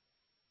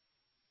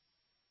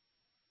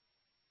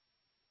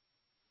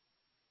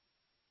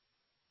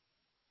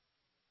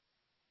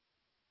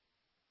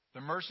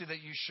 The mercy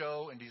that you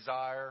show and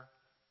desire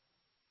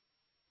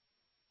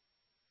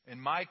In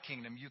my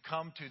kingdom, you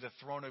come to the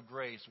throne of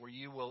grace where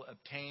you will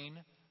obtain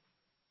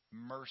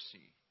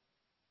mercy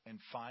and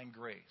find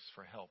grace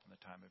for help in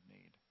the time of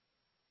need.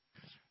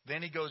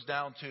 Then he goes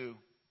down to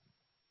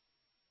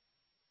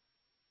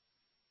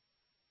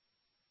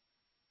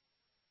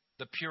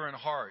the pure in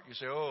heart. You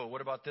say, oh,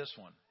 what about this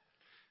one?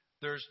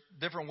 There's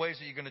different ways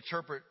that you can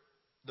interpret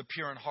the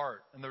pure in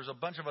heart. And there's a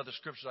bunch of other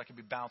scriptures I could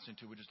be bouncing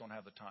to. We just don't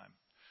have the time.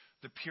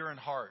 The pure in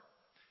heart.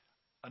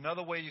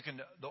 Another way you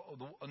can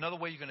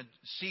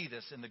see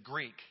this in the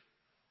Greek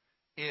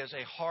is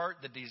a heart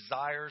that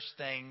desires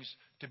things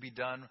to be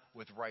done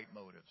with right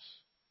motives.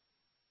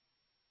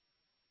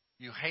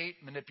 You hate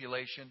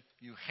manipulation,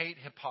 you hate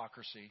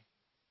hypocrisy,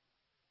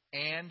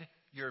 and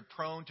you're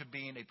prone to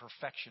being a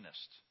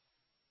perfectionist.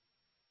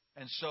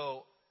 And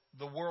so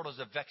the world is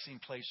a vexing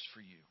place for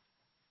you.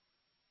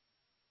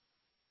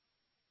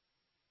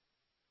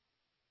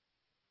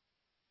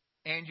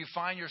 And you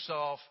find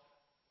yourself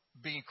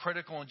being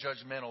critical and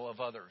judgmental of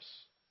others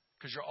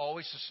because you're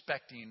always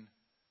suspecting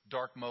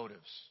dark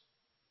motives.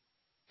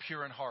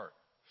 Pure in heart.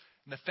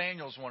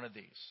 Nathaniel's one of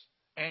these.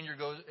 Andrew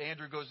goes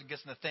and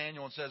gets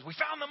Nathaniel and says, we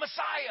found the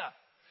Messiah.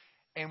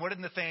 And what did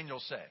Nathaniel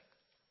say?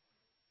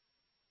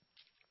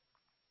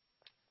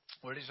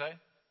 What did he say?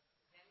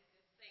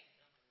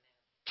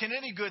 Can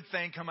any good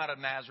thing come out of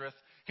Nazareth?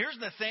 Here's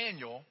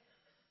Nathaniel,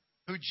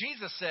 who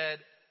Jesus said,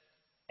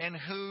 in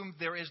whom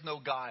there is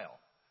no guile.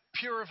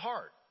 Pure of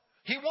heart.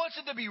 He wants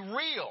it to be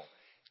real.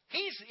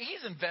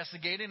 He's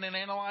investigating and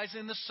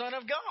analyzing the Son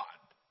of God.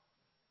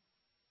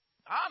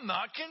 I'm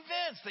not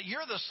convinced that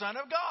you're the Son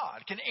of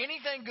God. Can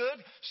anything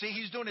good? See,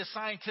 he's doing a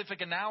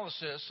scientific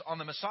analysis on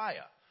the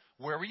Messiah.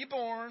 Where were you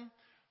born?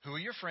 Who are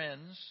your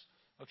friends?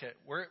 Okay,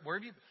 where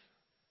have you...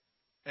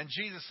 And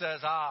Jesus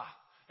says,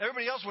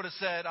 everybody else would have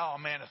said, oh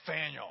man,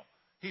 Nathaniel,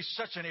 he's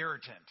such an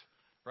irritant,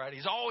 right?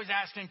 He's always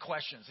asking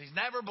questions. He's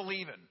never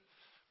believing.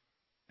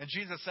 And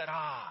Jesus said,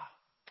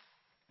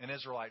 an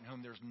Israelite in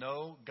whom there's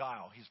no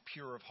guile. He's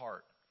pure of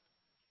heart.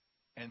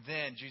 And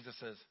then Jesus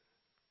says,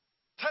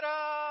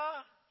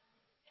 ta-da!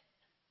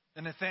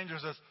 And Nathanael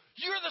says,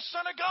 you're the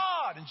Son of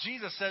God. And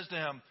Jesus says to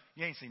him,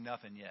 you ain't seen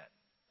nothing yet.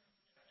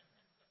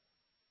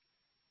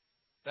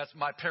 That's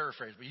my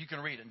paraphrase, but you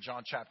can read it in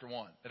John chapter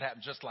 1. It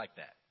happened just like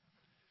that.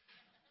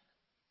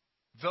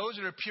 Those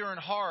that are pure in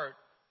heart,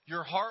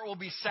 your heart will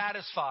be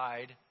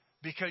satisfied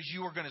because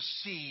you are going to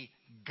see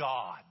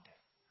God.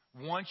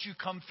 Once you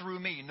come through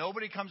me,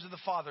 nobody comes to the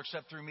Father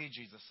except through me,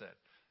 Jesus said.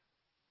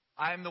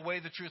 I am the way,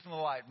 the truth, and the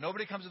life.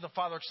 Nobody comes to the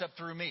Father except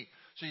through me.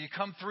 So you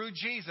come through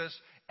Jesus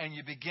and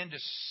you begin to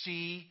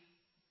see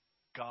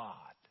God.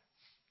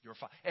 Your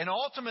Father. And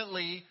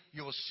ultimately,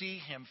 you will see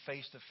Him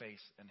face to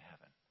face in heaven.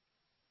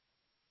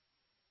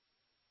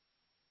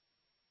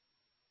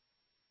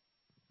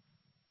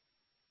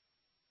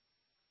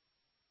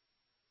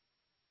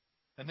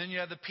 And then you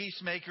have the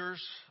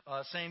peacemakers,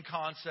 same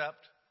concept.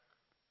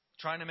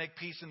 Trying to make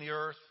peace in the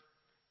earth,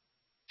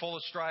 full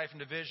of strife and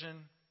division.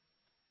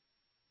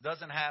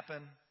 Doesn't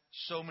happen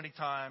so many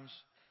times.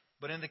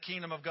 But in the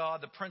kingdom of God,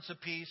 the Prince of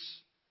Peace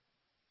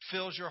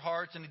fills your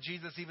hearts. And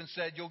Jesus even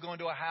said, you'll go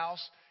into a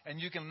house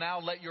and you can now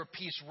let your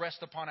peace rest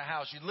upon a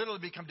house. You literally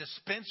become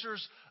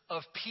dispensers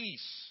of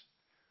peace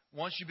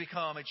once you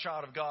become a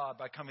child of God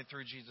by coming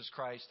through Jesus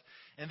Christ.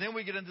 And then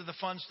we get into the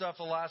fun stuff,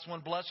 the last one.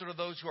 Blessed are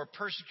those who are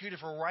persecuted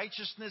for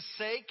righteousness'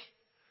 sake,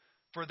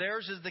 for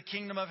theirs is the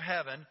kingdom of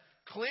heaven.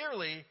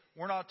 Clearly,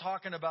 we're not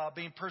talking about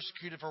being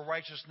persecuted for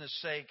righteousness'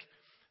 sake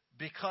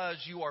because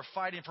you are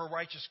fighting for a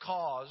righteous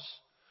cause.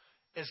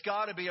 It's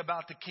got to be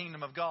about the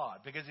kingdom of God,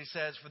 because he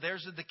says, for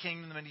theirs is the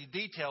kingdom, and he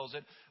details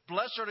it.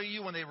 Blessed are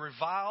you when they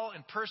revile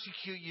and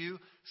persecute you,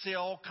 say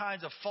all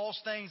kinds of false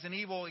things and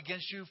evil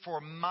against you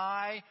for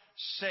my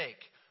sake.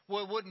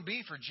 Well, it wouldn't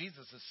be for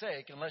Jesus'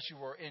 sake unless you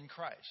were in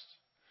Christ.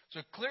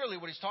 So clearly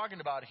what he's talking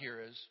about here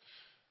is,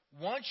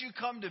 once you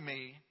come to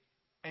me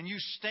and you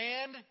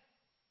stand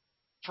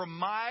from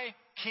my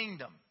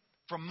kingdom,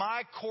 from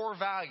my core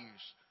values,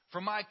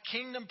 from my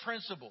kingdom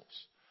principles,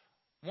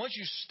 once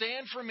you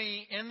stand for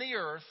me in the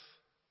earth,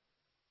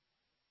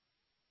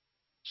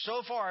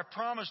 so far I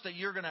promise that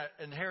you're going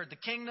to inherit the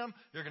kingdom,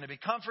 you're going to be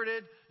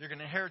comforted, you're going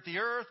to inherit the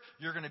earth,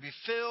 you're going to be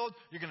filled,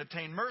 you're going to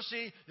obtain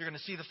mercy, you're going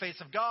to see the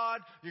face of God,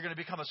 you're going to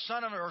become a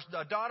son or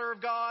a daughter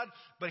of God.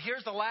 But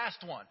here's the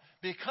last one.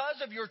 Because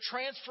of your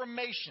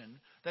transformation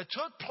that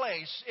took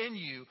place in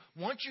you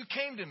once you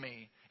came to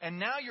me, and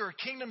now you're a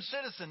kingdom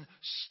citizen,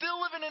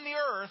 still living in the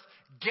earth,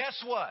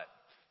 guess what?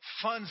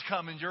 Fun's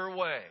coming your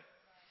way.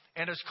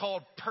 And it's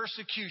called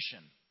persecution.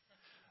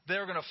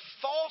 They're going to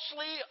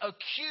falsely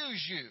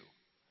accuse you.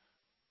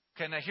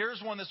 Okay, now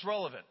here's one that's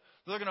relevant.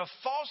 They're going to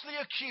falsely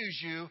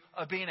accuse you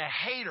of being a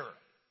hater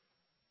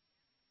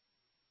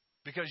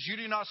because you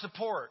do not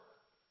support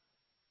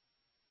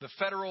the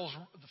federal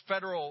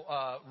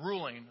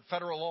ruling,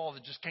 federal law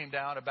that just came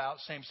down about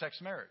same-sex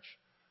marriage.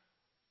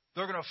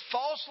 They're going to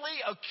falsely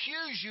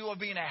accuse you of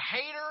being a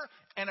hater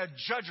and a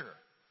judger.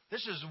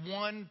 This is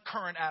one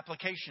current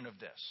application of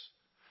this.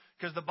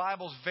 Because the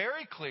Bible's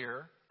very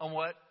clear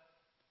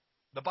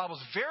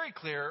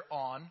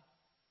on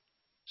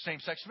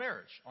same-sex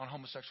marriage, on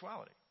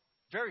homosexuality.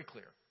 Very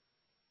clear.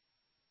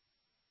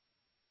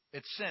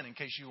 It's sin, in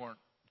case you weren't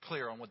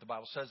clear on what the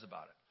Bible says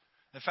about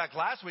it. In fact,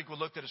 last week we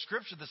looked at a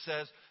scripture that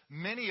says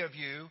many of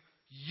you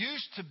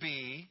used to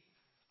be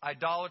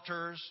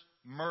idolaters,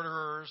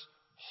 murderers,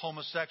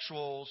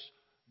 homosexuals,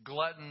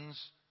 gluttons,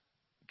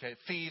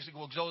 thieves. It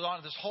goes on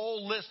to this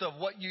whole list of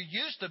what you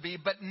used to be,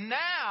 but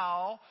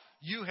now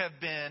you have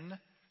been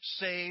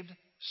saved,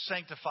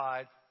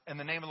 sanctified in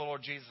the name of the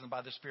Lord Jesus and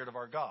by the Spirit of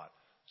our God.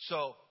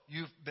 So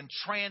you've been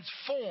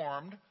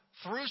transformed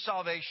through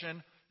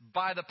salvation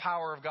by the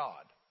power of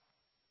God.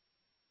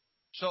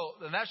 So,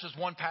 and that's just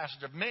one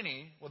passage of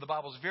many where the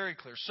Bible is very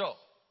clear. So,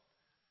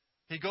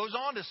 he goes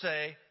on to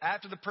say,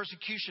 after the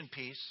persecution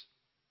piece,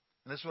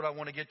 and this is what I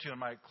want to get to in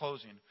my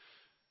closing.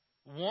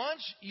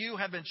 Once you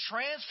have been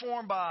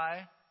transformed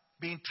by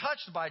being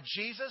touched by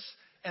Jesus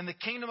and the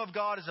kingdom of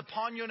God is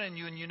upon you and in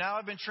you, and you now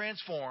have been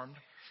transformed,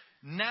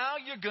 now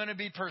you're going to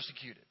be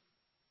persecuted.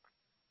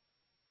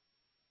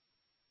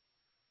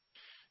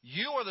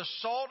 You are the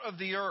salt of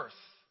the earth,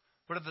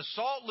 but if the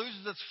salt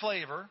loses its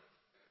flavor,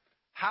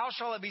 how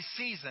shall it be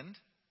seasoned?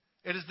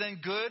 It is then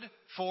good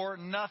for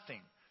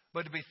nothing,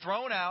 but to be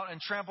thrown out and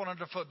trampled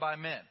underfoot by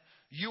men.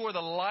 You are the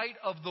light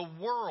of the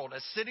world. A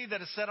city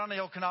that is set on a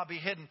hill cannot be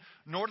hidden,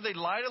 nor do they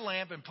light a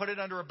lamp and put it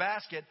under a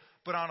basket,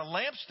 but on a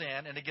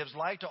lampstand, and it gives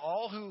light to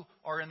all who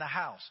are in the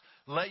house.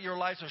 Let your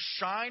light so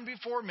shine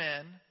before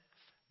men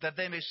that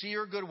they may see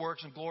your good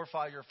works and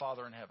glorify your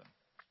Father in heaven.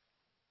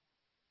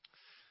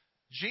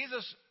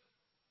 Jesus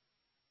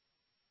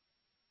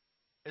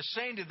is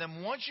saying to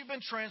them, once you've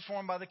been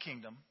transformed by the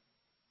kingdom,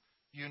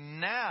 you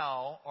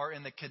now are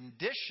in the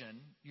condition,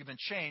 you've been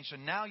changed, so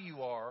now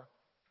you are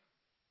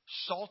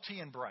salty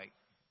and bright.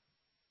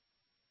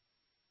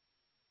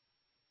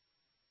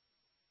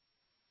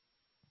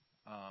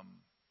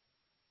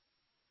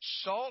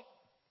 Salt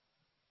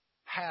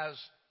has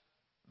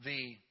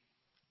the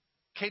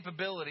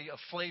capability of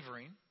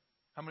flavoring.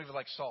 How many of you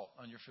like salt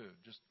on your food?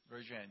 Just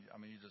raise your hand. I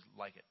mean, you just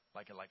like it.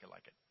 Like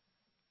it.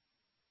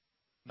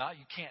 Not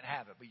you can't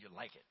have it, but you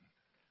like it.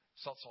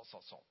 Salt.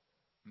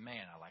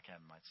 Man, I like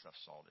having my stuff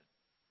salted.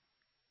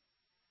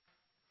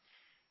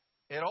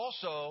 It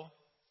also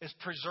is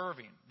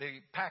preserving. They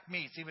pack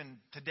meats. Even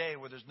today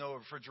where there's no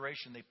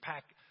refrigeration, they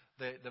pack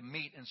the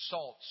meat in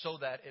salt so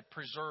that it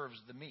preserves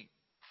the meat.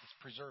 It's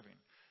preserving.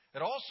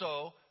 It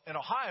also, in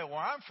Ohio, where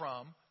I'm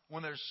from,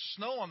 when there's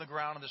snow on the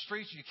ground in the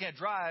streets and you can't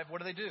drive,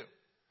 what do?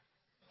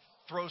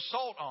 Throw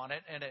salt on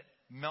it and it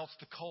melts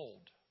the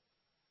cold.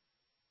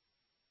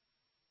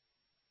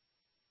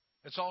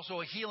 It's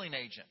also a healing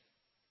agent.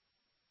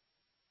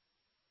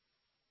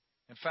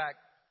 In fact,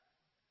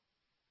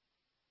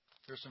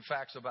 there's some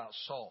facts about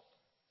salt.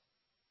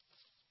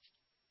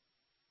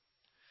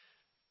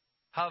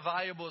 How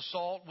valuable is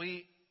salt?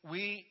 We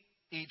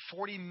eat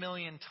 40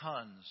 million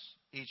tons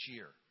each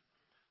year.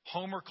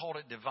 Homer called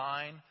it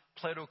divine.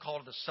 Plato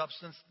called it a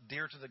substance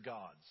dear to the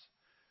gods.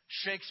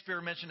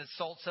 Shakespeare mentioned its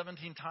salt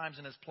 17 times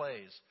in his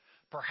plays.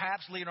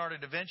 Perhaps Leonardo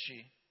da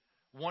Vinci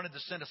wanted to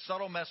send a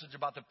subtle message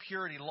about the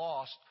purity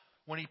lost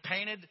when he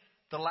painted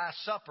The Last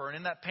Supper. And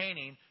in that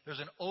painting, there's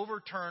an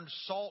overturned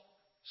salt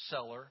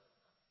cellar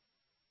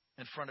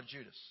in front of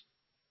Judas.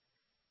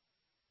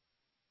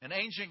 In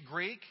ancient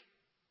Greek,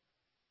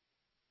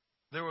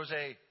 there was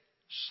a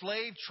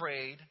slave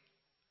trade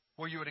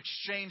where you would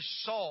exchange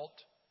salt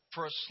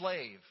for a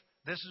slave.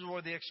 This is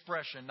where the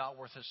expression, not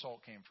worth his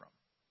salt, came from.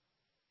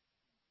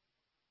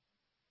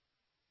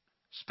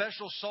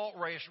 Special salt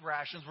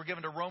rations were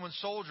given to Roman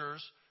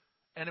soldiers,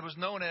 and it was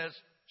known as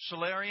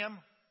salarium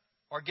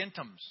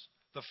argentum,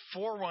 the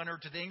forerunner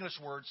to the English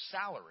word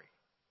salary.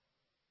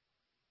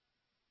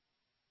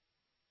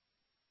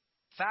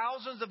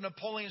 Thousands of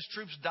Napoleon's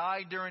troops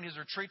died during his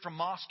retreat from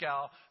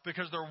Moscow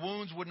because their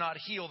wounds would not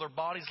heal. Their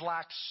bodies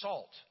lacked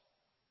salt.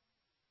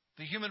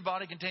 The human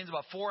body contains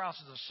about 4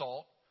 ounces of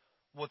salt.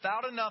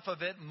 Without enough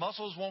of it,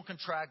 muscles won't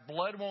contract,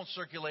 blood won't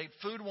circulate,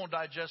 food won't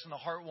digest, and the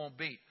heart won't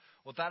beat.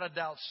 Without a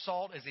doubt,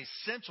 salt is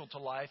essential to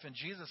life, and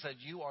Jesus said,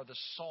 you are the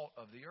salt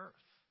of the earth.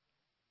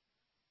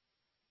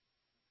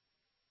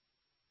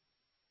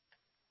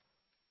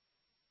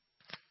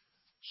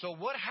 So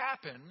what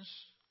happens,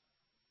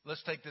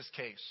 let's take this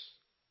case.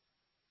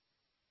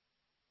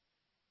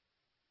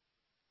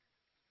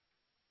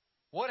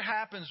 What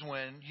happens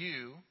when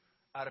you,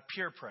 out of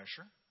peer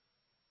pressure,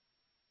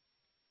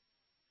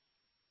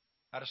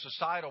 out of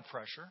societal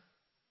pressure,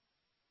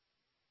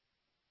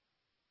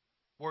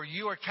 where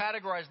you are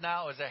categorized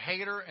now as a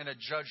hater and a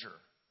judger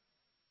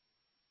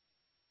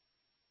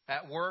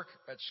at work,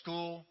 at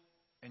school,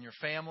 in your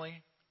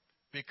family,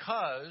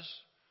 because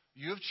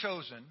you have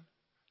chosen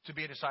to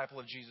be a disciple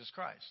of Jesus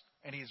Christ.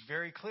 And He's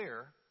very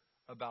clear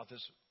about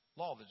this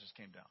law that just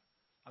came down.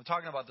 I'm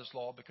talking about this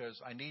law because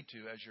I need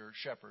to, as your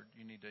shepherd,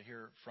 you need to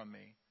hear from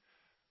me.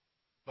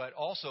 But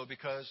also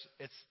because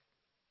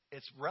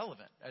it's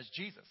relevant as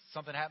Jesus.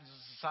 Something happens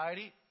in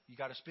society, you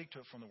got to speak to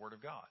it from the Word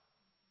of God.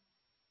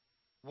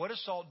 What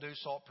does salt do?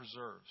 Salt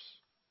preserves.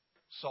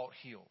 Salt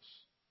heals.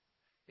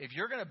 If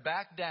you're going to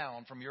back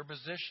down from your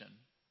position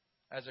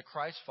as a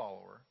Christ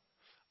follower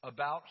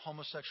about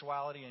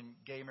homosexuality and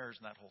gay marriage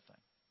and that whole thing.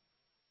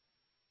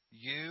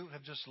 You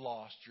have just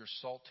lost your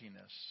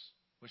saltiness,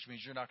 which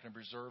means you're not going to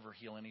preserve or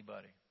heal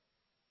anybody.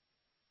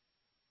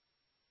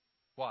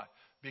 Why?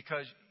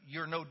 Because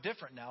you're no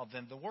different now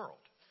than the world.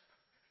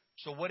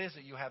 So what is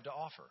it you have to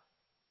offer?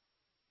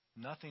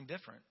 Nothing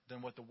different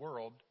than what the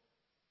world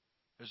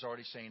is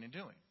already saying and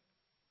doing.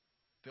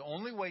 The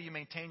only way you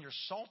maintain your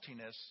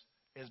saltiness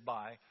is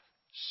by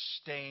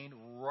staying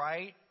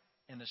right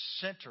in the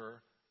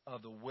center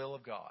of the will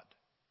of God.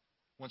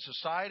 When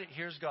society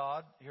hears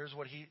God, here's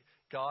what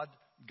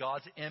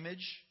God's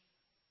image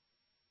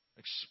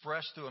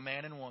expressed through a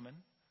man and woman.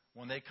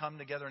 When they come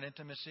together in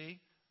intimacy,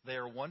 they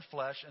are one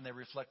flesh and they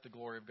reflect the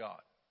glory of God.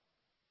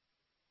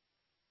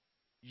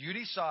 You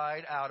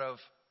decide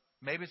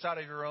maybe it's out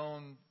of your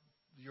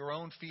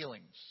own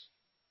feelings,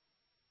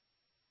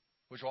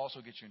 which will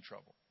also get you in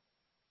trouble.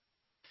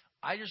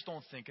 I just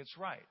don't think it's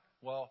right.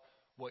 Well,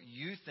 what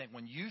you think,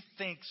 when you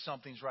think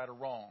something's right or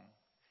wrong,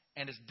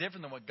 and it's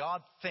different than what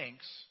God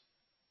thinks,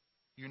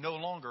 you're no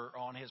longer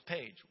on His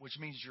page, which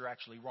means you're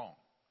actually wrong.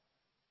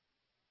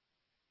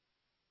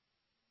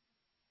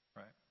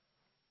 Right?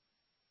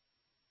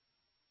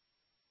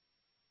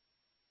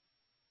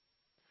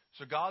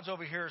 So God's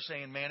over here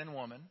saying man and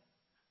woman,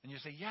 and you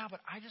say, yeah, but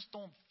I just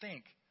don't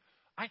think.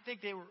 I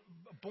think they were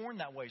born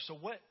that way. So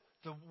what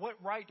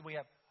right do we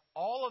have?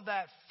 All of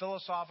that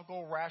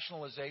philosophical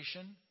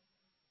rationalization,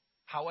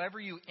 however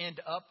you end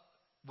up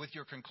with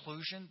your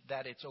conclusion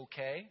that it's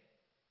okay,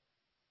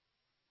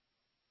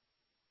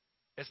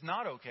 it's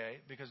not okay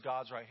because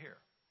God's right here.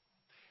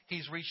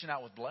 He's reaching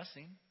out with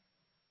blessing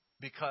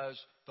because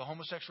the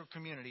homosexual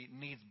community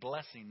needs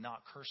blessing,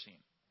 not cursing.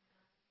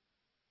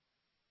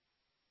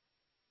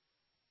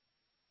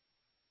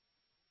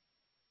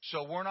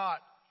 So we're not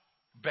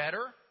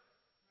better.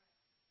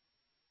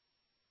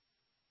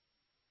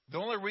 The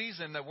only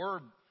reason that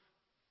we're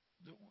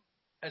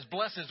as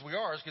blessed as we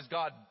are is because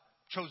God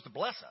chose to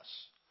bless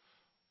us.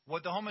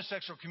 What the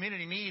homosexual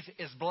community needs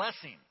is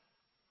blessing.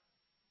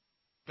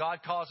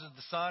 God causes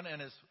the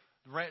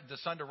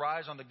sun to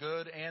rise on the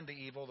good and the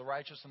evil, the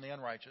righteous and the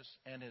unrighteous,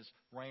 and His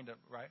rain to,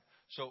 right?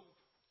 So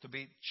to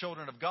be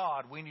children of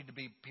God, we need to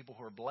be people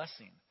who are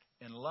blessing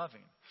and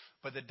loving.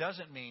 But that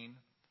doesn't mean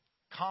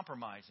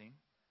compromising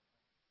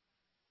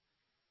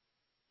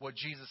what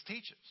Jesus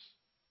teaches,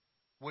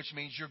 which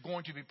means you're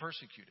going to be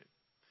persecuted.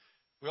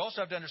 We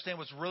also have to understand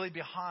what's really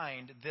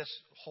behind this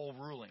whole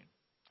ruling.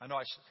 I know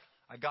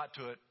I got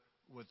to it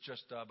with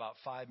just about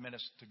 5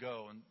 minutes to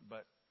go,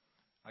 but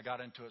I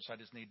got into it, so I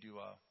just need to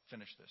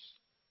finish this.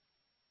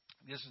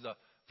 This is a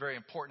very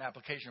important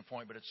application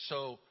point, but it's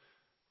so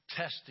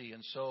testy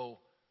and so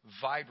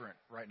vibrant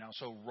right now,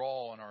 so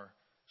raw in our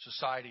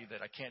society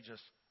that I can't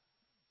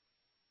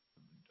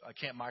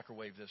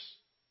microwave this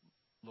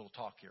little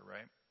talk here,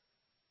 right?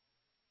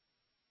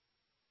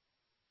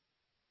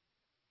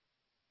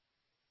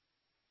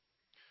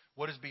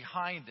 What is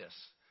behind this?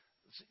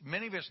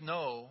 Many of us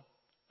know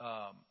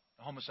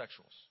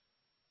homosexuals,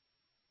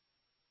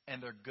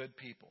 and they're good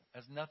people. It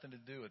has nothing to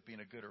do with being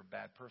a good or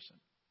bad person.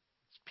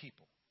 It's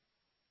people.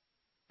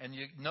 And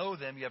you know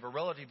them, you have a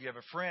relative, you have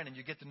a friend, and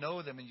you get to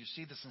know them, and you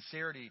see the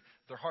sincerity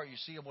of their heart. You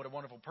see what a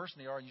wonderful person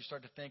they are, and you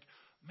start to think,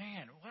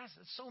 man,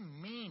 it's so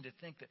mean to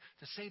think that,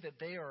 to say that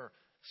they are,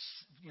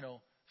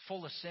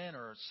 full of sin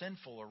or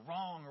sinful or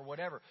wrong or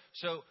whatever.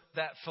 So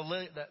that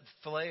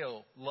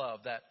phileo love,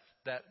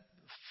 that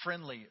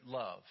friendly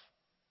love,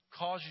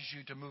 causes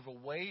you to move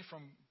away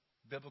from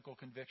biblical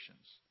convictions.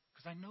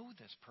 Because I know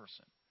this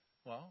person.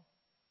 Well,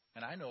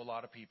 and I know a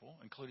lot of people,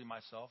 including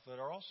myself, that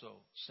are also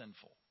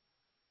sinful.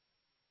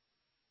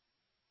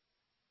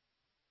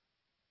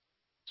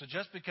 So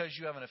just because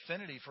you have an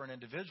affinity for an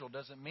individual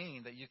doesn't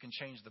mean that you can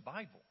change the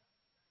Bible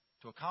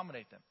to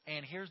accommodate them.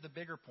 And here's the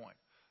bigger point.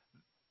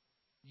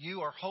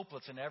 You are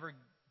hopeless in ever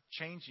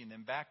changing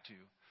them back to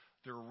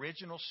the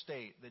original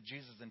state that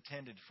Jesus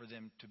intended for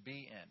them to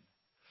be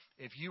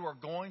in. If you are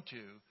going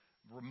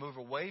to move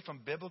away from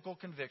biblical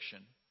conviction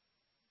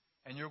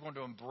and you're going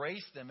to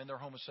embrace them in their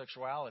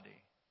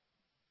homosexuality,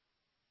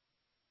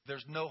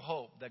 there's no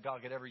hope that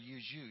God could ever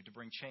use you to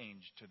bring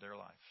change to their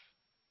life.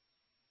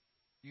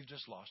 You've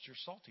just lost your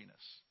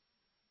saltiness,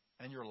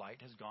 and your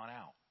light has gone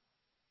out.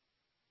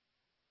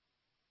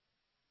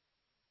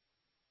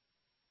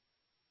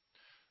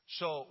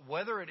 So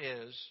whether it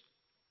is,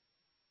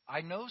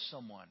 I know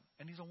someone,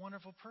 and he's a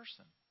wonderful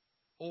person,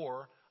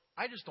 or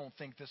I just don't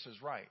think this is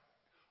right,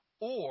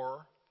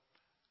 or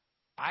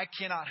I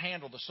cannot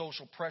handle the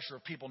social pressure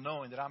of people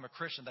knowing that I'm a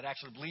Christian that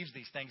actually believes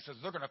these things, says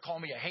they're going to call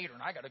me a hater,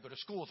 and I got to go to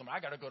school with them, I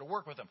got to go to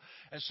work with them.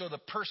 And so the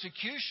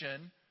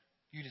persecution,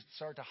 you just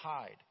start to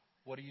hide.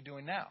 What are you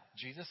doing now?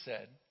 Jesus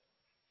said,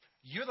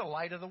 you're the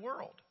light of the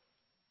world.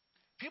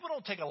 People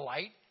don't take a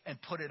light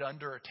and put it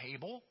under a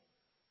table.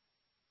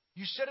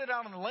 You set it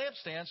out on the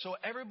lampstand so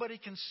everybody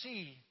can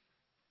see.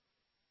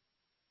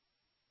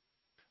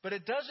 But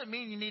it doesn't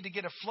mean you need to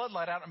get a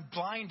floodlight out and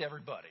blind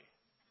everybody.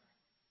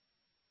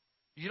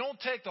 You don't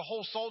take the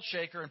whole salt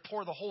shaker and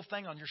pour the whole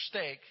thing on your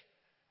steak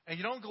And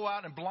you don't go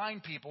out and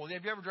blind people.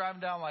 Have you ever driven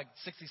down like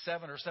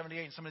 67 or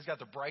 78 and somebody's got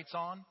their brights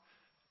on?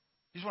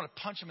 You just want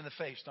to punch them in the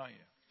face, don't you?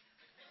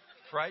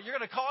 Right? You're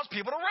going to cause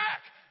people to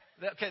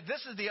wreck. Okay,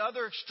 this is the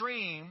other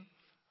extreme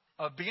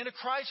of being a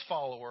Christ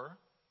follower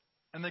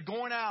and then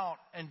going out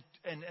and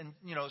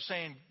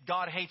saying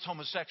God hates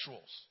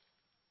homosexuals.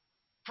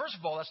 First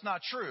of all, that's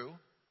not true.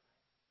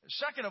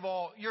 Second of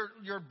all,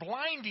 you're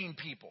blinding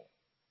people.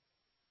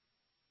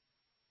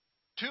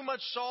 Too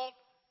much salt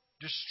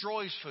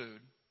destroys food.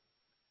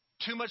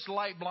 Too much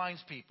light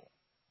blinds people.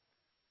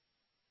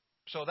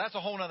 So that's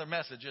a whole other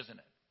message, isn't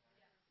it?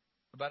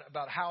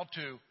 About how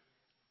to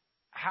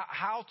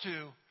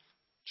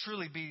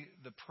truly be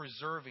the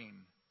preserving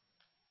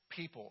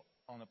people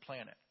on the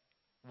planet.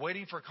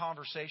 Waiting for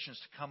conversations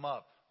to come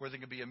up where there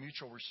can be a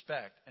mutual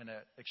respect and an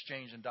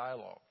exchange and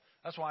dialogue.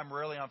 That's why I'm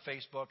rarely on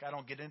Facebook. I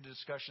don't get into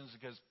discussions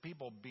because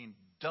people being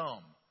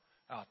dumb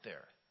out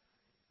there.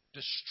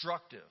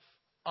 Destructive.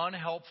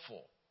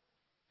 Unhelpful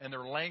in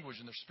their language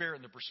and their spirit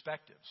and their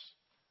perspectives.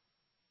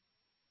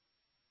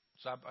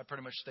 So I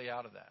pretty much stay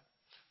out of that.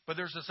 But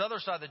there's this other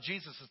side that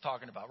Jesus is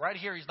talking about. Right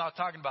here, he's not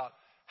talking about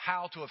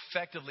how to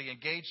effectively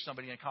engage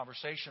somebody in a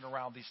conversation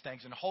around these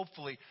things. And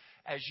hopefully,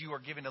 as you are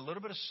giving a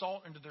little bit of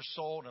salt into their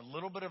soul and a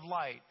little bit of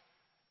light,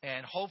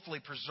 and hopefully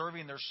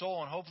preserving their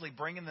soul and hopefully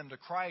bringing them to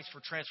Christ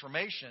for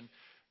transformation,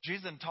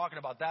 Jesus isn't talking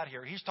about that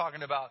here. He's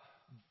talking about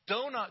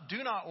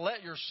do not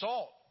let your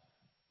salt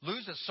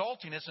lose its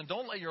saltiness, and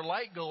don't let your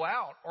light go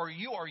out, or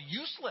you are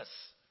useless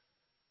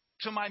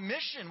to my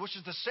mission, which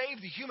is to save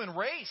the human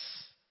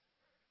race.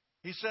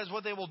 He says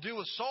what they will do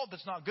with salt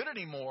that's not good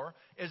anymore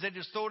is they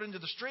just throw it into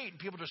the street and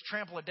people just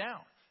trample it down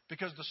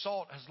because the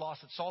salt has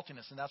lost its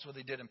saltiness. And that's what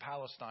they did in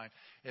Palestine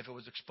if it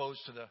was exposed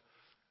to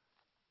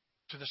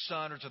the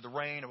sun or to the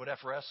rain or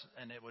whatever else,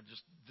 and it would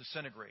just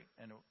disintegrate.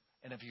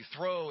 And if you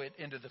throw it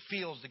into the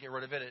fields to get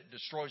rid of it, it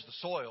destroys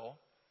the soil.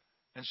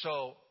 And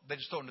so they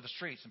just throw it into the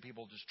streets and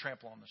people just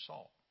trample on the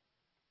salt.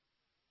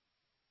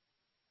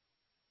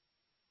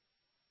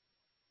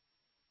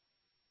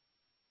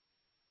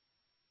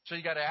 So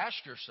you got to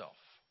ask yourself,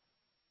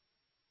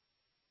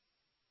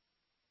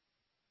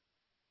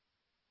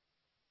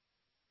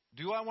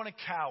 do I want to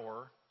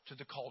cower to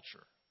the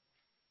culture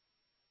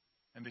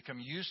and become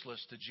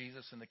useless to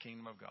Jesus and the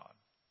kingdom of God?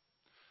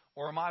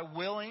 Or am I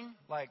willing,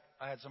 like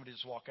I had somebody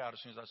just walk out as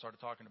soon as I started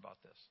talking about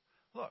this.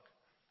 Look,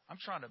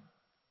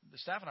 the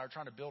staff and I are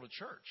trying to build a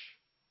church,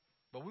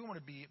 but we want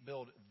to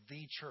build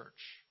the church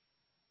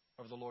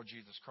of the Lord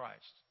Jesus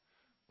Christ.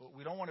 But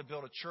we don't want to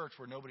build a church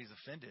where nobody's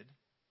offended,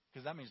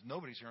 because that means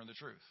nobody's hearing the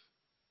truth.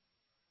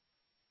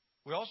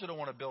 We also don't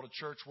want to build a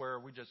church where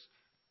we just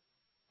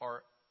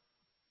are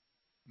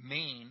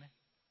mean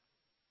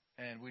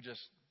and we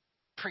just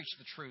preach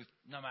the truth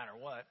no matter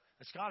what.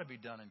 It's got to be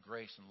done in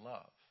grace and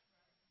love.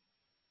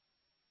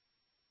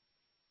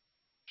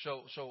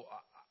 So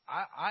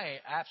I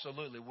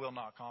absolutely will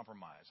not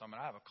compromise. I mean,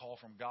 I have a call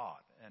from God,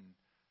 and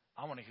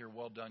I want to hear,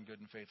 well done, good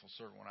and faithful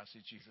servant, when I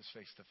see Jesus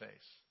face to face.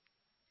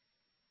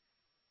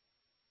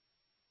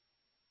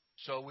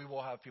 So we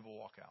will have people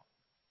walk out.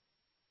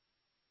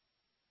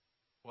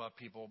 We'll have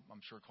people, I'm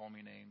sure, call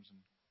me names and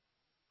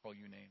call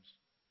you names.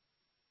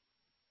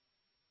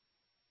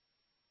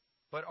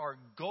 But our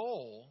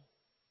goal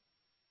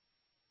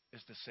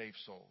is to save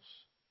souls,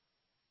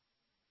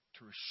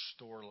 to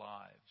restore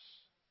lives.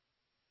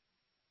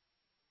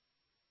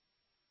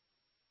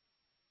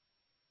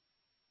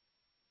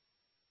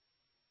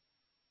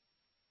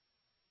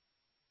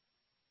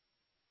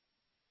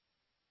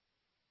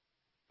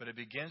 But it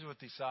begins with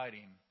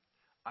deciding,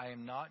 I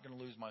am not going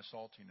to lose my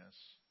saltiness,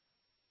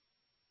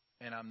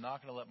 and I'm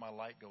not going to let my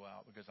light go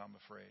out because I'm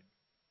afraid.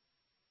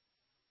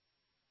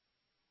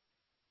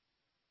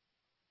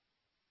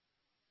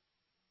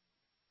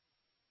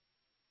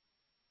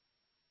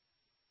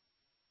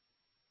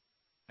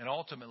 And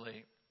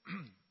ultimately,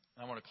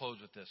 I want to close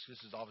with this. This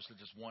is obviously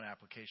just one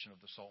application of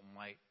the salt and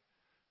light.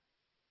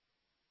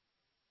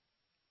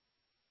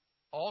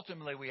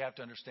 Ultimately, we have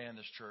to understand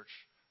this, church.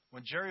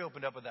 When Jerry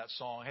opened up with that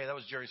song, hey, that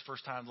was Jerry's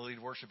first time to lead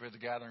worship here at the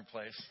Gathering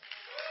Place.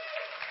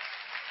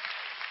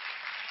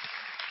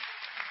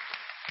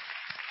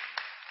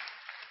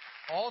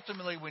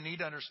 Ultimately, we need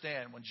to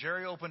understand, when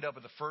Jerry opened up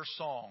with the first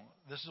song,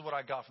 this is what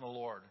I got from the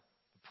Lord.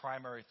 The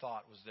primary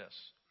thought was this.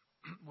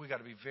 We got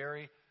to be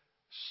very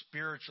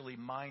spiritually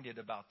minded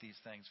about these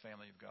things,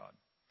 family of God.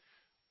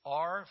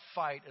 Our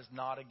fight is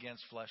not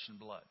against flesh and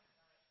blood.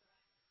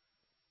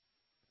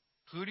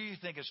 Who do you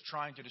think is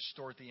trying to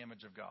distort the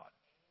image of God?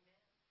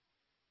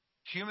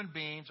 Human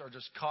beings are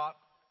just caught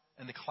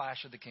in the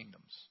clash of the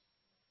kingdoms.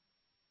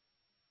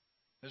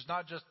 There's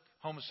not just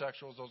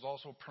homosexuals. There's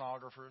also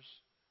pornographers.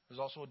 There's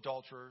also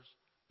adulterers.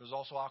 There's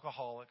also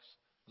alcoholics.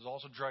 There's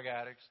also drug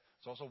addicts.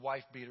 There's also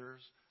wife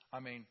beaters. I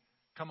mean,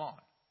 come on.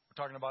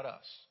 We're talking about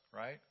us,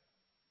 right?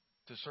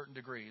 To certain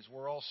degrees.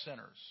 We're all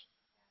sinners,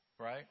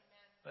 right?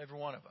 Every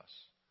one of us.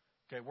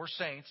 Okay, we're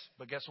saints,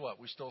 but guess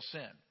what? We still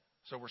sin.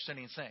 So we're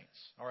sinning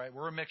saints, all right?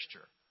 We're a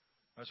mixture.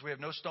 So we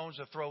have no stones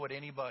to throw at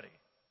anybody.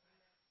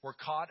 We're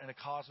caught in a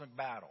cosmic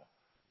battle.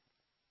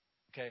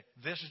 Okay?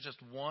 This is just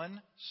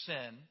one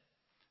sin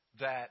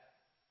that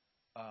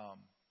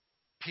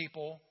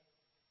people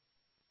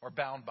are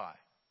bound by.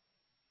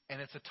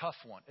 And it's a tough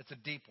one. It's a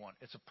deep one.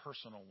 It's a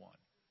personal one.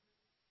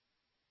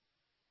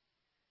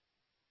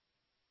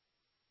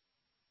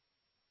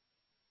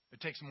 It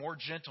takes more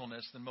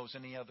gentleness than most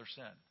any other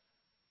sin.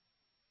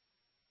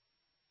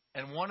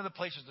 And one of the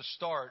places to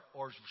start,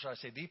 or should I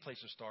say the place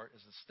to start,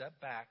 is to step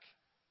back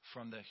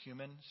from the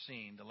human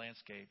scene, the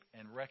landscape,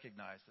 and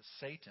recognize that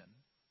Satan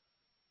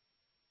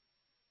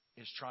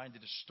is trying to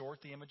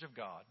distort the image of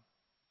God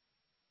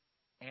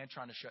and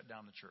trying to shut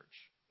down the church.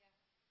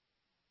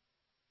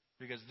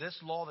 Because this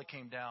law that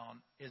came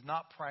down is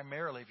not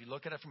primarily, if you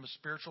look at it from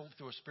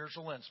through a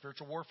spiritual lens,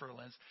 spiritual warfare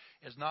lens,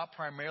 is not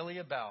primarily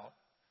about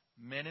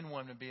men and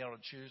women being able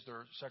to choose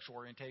their sexual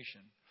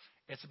orientation.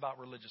 It's about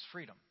religious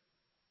freedom.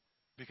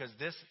 Because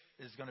this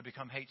is going to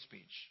become hate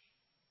speech.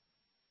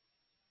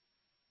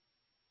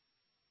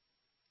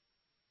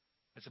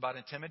 It's about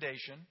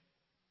intimidation.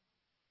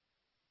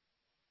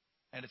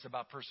 And it's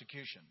about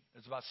persecution.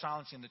 It's about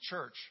silencing the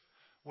church,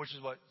 which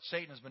is what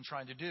Satan has been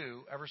trying to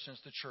do ever since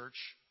the church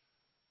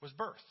was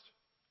birthed.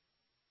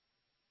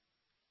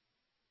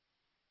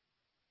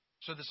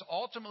 So this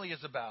ultimately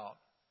is about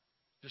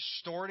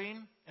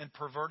distorting and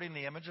perverting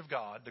the image of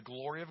God, the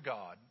glory of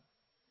God,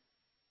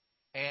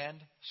 and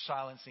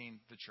silencing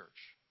the church.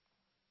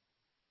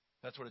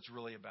 That's what it's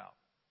really about.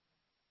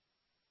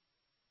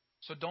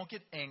 So don't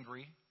get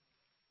angry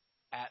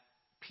at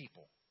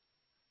people.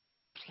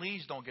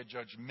 Please don't get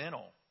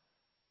judgmental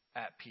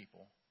at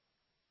people.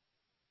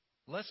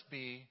 Let's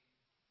be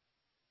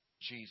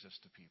Jesus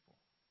to people.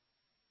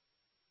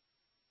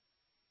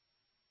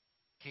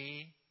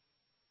 He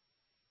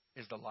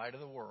is the light of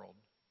the world.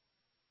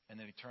 And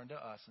then he turned to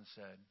us and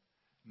said,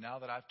 now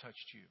that I've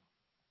touched you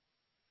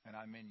and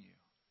I'm in you,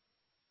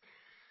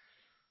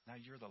 now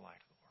you're the light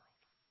of the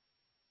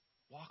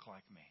world. Walk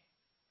like me.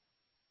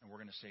 And we're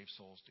going to save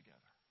souls together.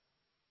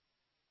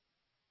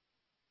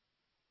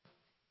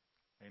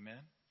 Amen?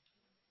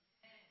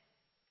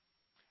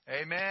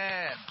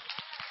 Amen.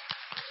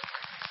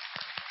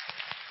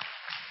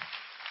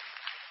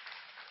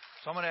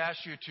 So I'm going to ask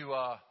you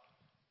to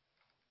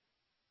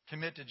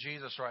commit to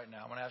Jesus right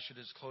now. I'm going to ask you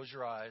to just close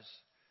your eyes.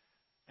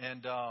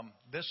 And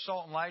this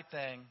salt and light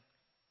thing,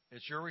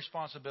 it's your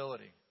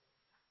responsibility.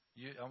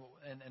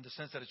 In the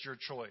sense that it's your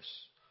choice.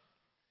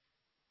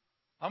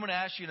 I'm going to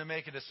ask you to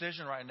make a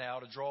decision right now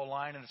to draw a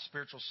line in the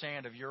spiritual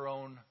sand of your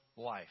own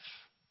life.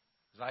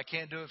 Because I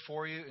can't do it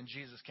for you, and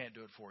Jesus can't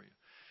do it for you.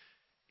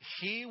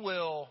 He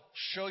will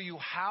show you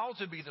how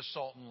to be the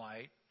salt and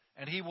light,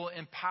 and He will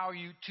empower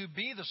you to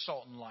be the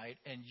salt and light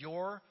in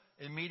your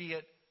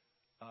immediate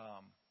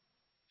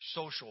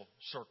social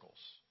circles.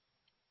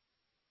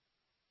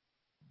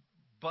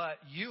 But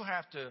you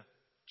have to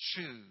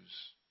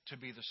choose to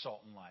be the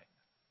salt and light.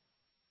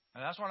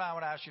 And that's what I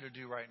would ask you to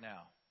do right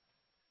now.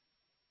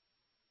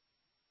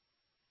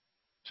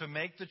 To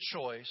make the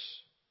choice,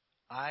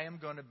 I am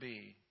going to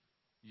be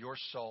your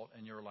salt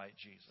and your light,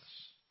 Jesus.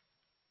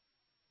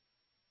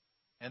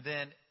 And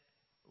then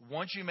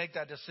once you make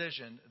that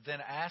decision, then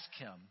ask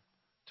Him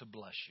to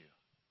bless you.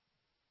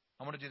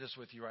 I'm going to do this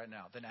with you right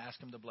now. Then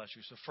ask Him to bless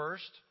you. So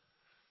first,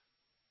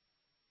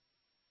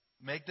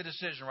 make the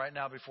decision right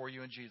now before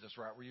you and Jesus,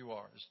 right where you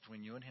are. It's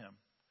between you and Him.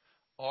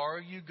 Are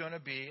you going to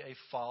be a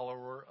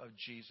follower of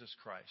Jesus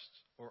Christ?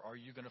 Or are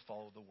you going to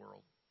follow the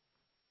world?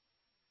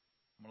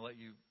 I'm going to let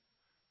you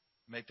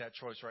make that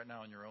choice right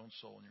now in your own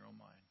soul and your own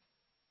mind.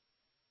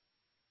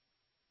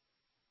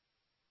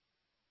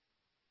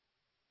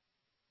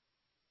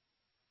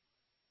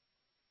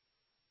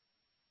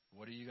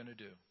 What are you going to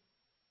do?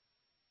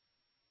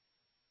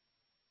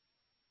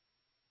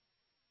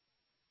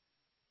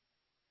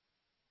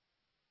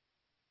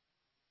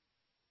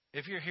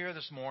 If you're here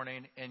this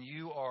morning and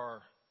you are,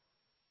 of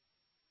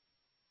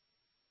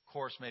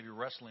course, maybe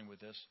wrestling with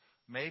this,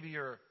 maybe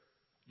you're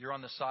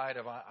on the side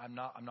of I'm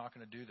not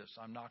going to do this.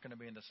 I'm not going to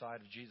be on the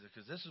side of Jesus,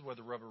 because this is where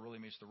the rubber really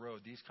meets the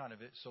road. These kind of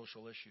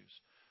social issues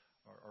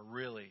are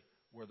really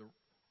where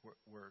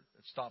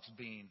it stops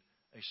being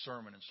a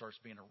sermon and starts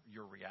being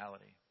your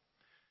reality.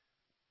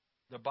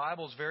 The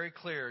Bible is very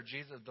clear.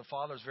 Jesus, the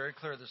Father, is very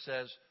clear that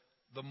says,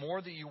 the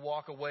more that you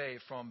walk away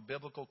from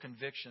biblical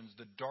convictions,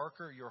 the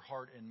darker your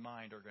heart and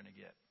mind are going to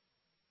get.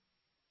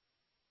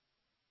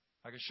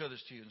 I can show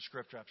this to you in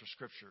scripture after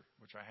scripture,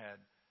 which I had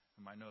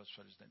in my notes,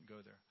 so I just didn't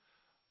go there.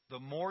 The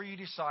more you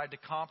decide to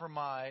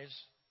compromise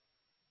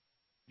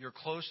your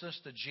closeness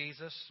to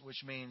Jesus,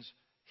 which means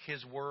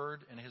His Word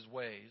and His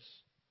ways,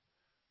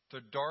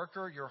 the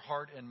darker your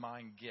heart and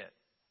mind get.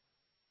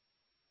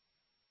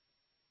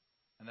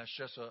 And that's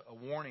just a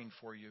warning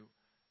for you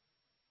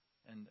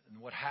and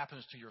what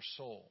happens to your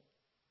soul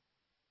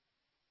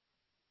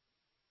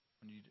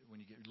when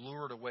you get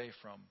lured away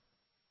from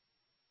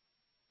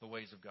the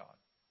ways of God.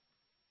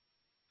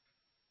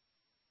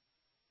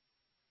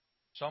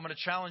 So I'm going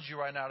to challenge you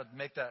right now to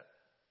make that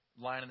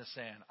line in the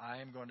sand. I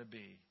am going to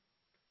be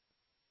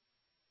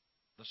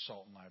the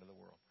salt and light of the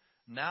world.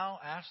 Now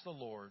ask the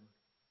Lord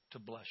to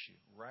bless you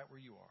right where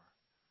you are.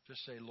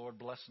 Just say, Lord,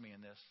 bless me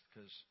in this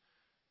because,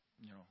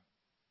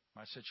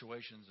 my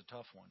situation's a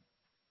tough one.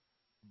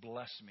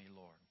 Bless me,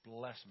 Lord.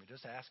 Bless me.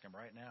 Just ask Him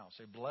right now.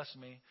 Say, bless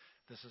me.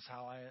 This is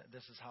how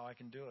I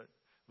can do it.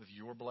 With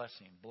your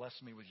blessing. Bless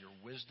me with your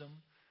wisdom.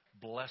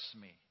 Bless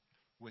me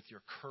with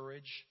your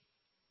courage.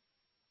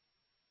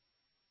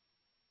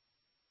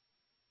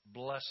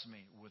 Bless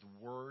me with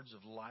words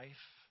of life.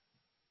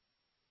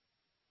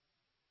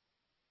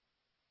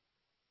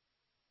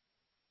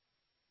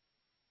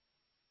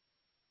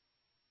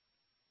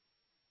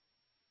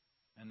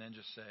 And then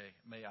just say,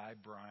 may I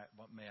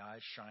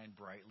shine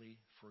brightly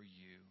for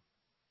you,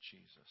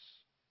 Jesus.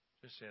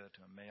 Just say that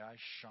to Him. May I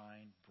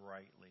shine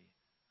brightly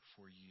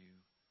for you,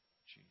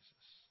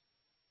 Jesus.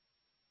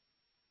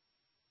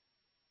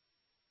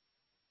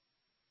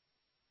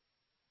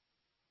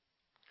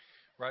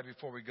 Right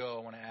before we go,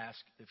 I want to ask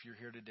if you're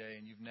here today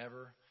and you've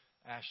never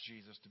asked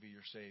Jesus to be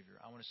your Savior.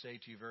 I want to say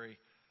to you very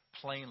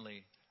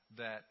plainly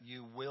that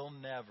you will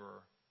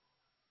never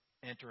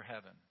enter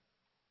heaven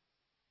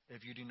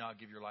if you do not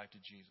give your life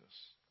to Jesus,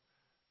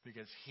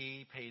 because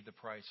He paid the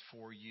price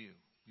for you.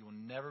 You will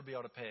never be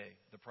able to pay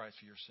the price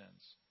for your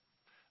sins.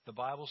 The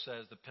Bible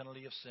says the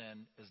penalty of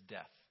sin is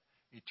death,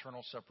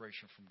 eternal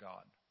separation from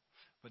God.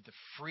 But the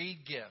free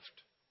gift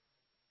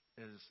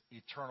is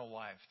eternal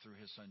life through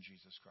His Son,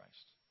 Jesus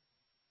Christ.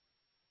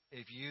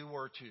 If you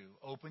were to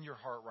open your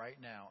heart right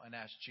now and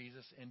ask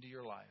Jesus into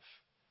your life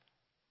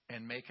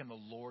and make Him the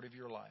Lord of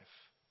your life,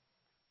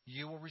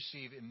 you will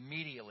receive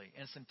immediately,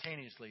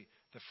 instantaneously,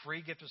 the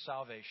free gift of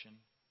salvation.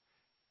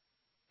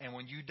 And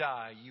when you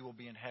die, you will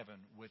be in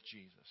heaven with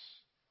Jesus.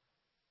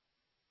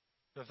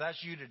 So if that's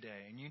you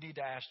today and you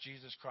need to ask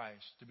Jesus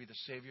Christ to be the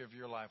Savior of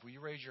your life, will you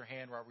raise your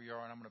hand right where you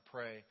are, and I'm going to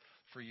pray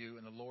for you,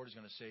 and the Lord is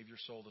going to save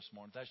your soul this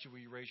morning. If that's you,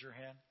 will you raise your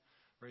hand?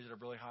 Raise it up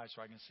really high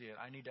so I can see it.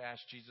 I need to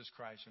ask Jesus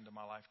Christ into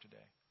my life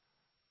today.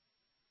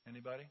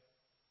 Anybody?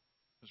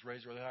 Just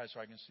raise it really high so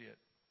I can see it.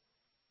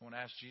 I want to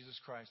ask Jesus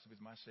Christ to be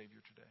my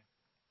Savior today.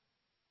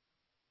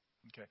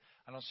 Okay.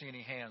 I don't see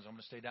any hands. I'm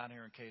going to stay down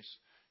here in case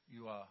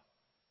you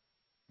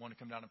want to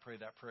come down and pray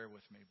that prayer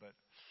with me. But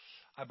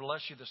I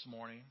bless you this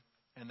morning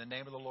in the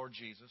name of the Lord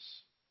Jesus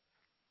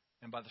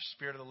and by the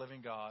Spirit of the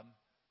living God.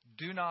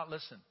 Do not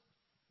listen.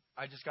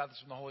 I just got this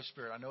from the Holy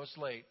Spirit. I know it's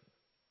late.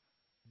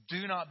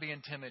 Do not be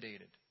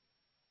intimidated.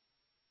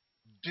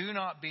 Do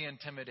not be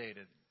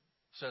intimidated,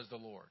 says the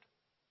Lord.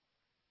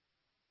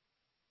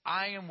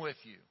 I am with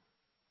you.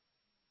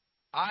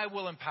 I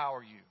will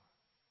empower you.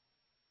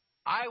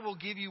 I will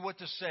give you what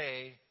to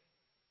say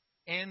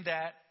in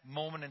that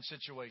moment and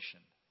situation.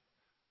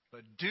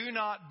 But do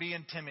not be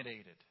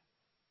intimidated,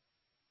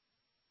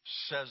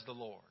 says the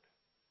Lord.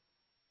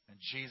 In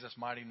Jesus'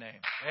 mighty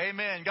name.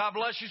 Amen. God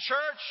bless you,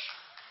 church.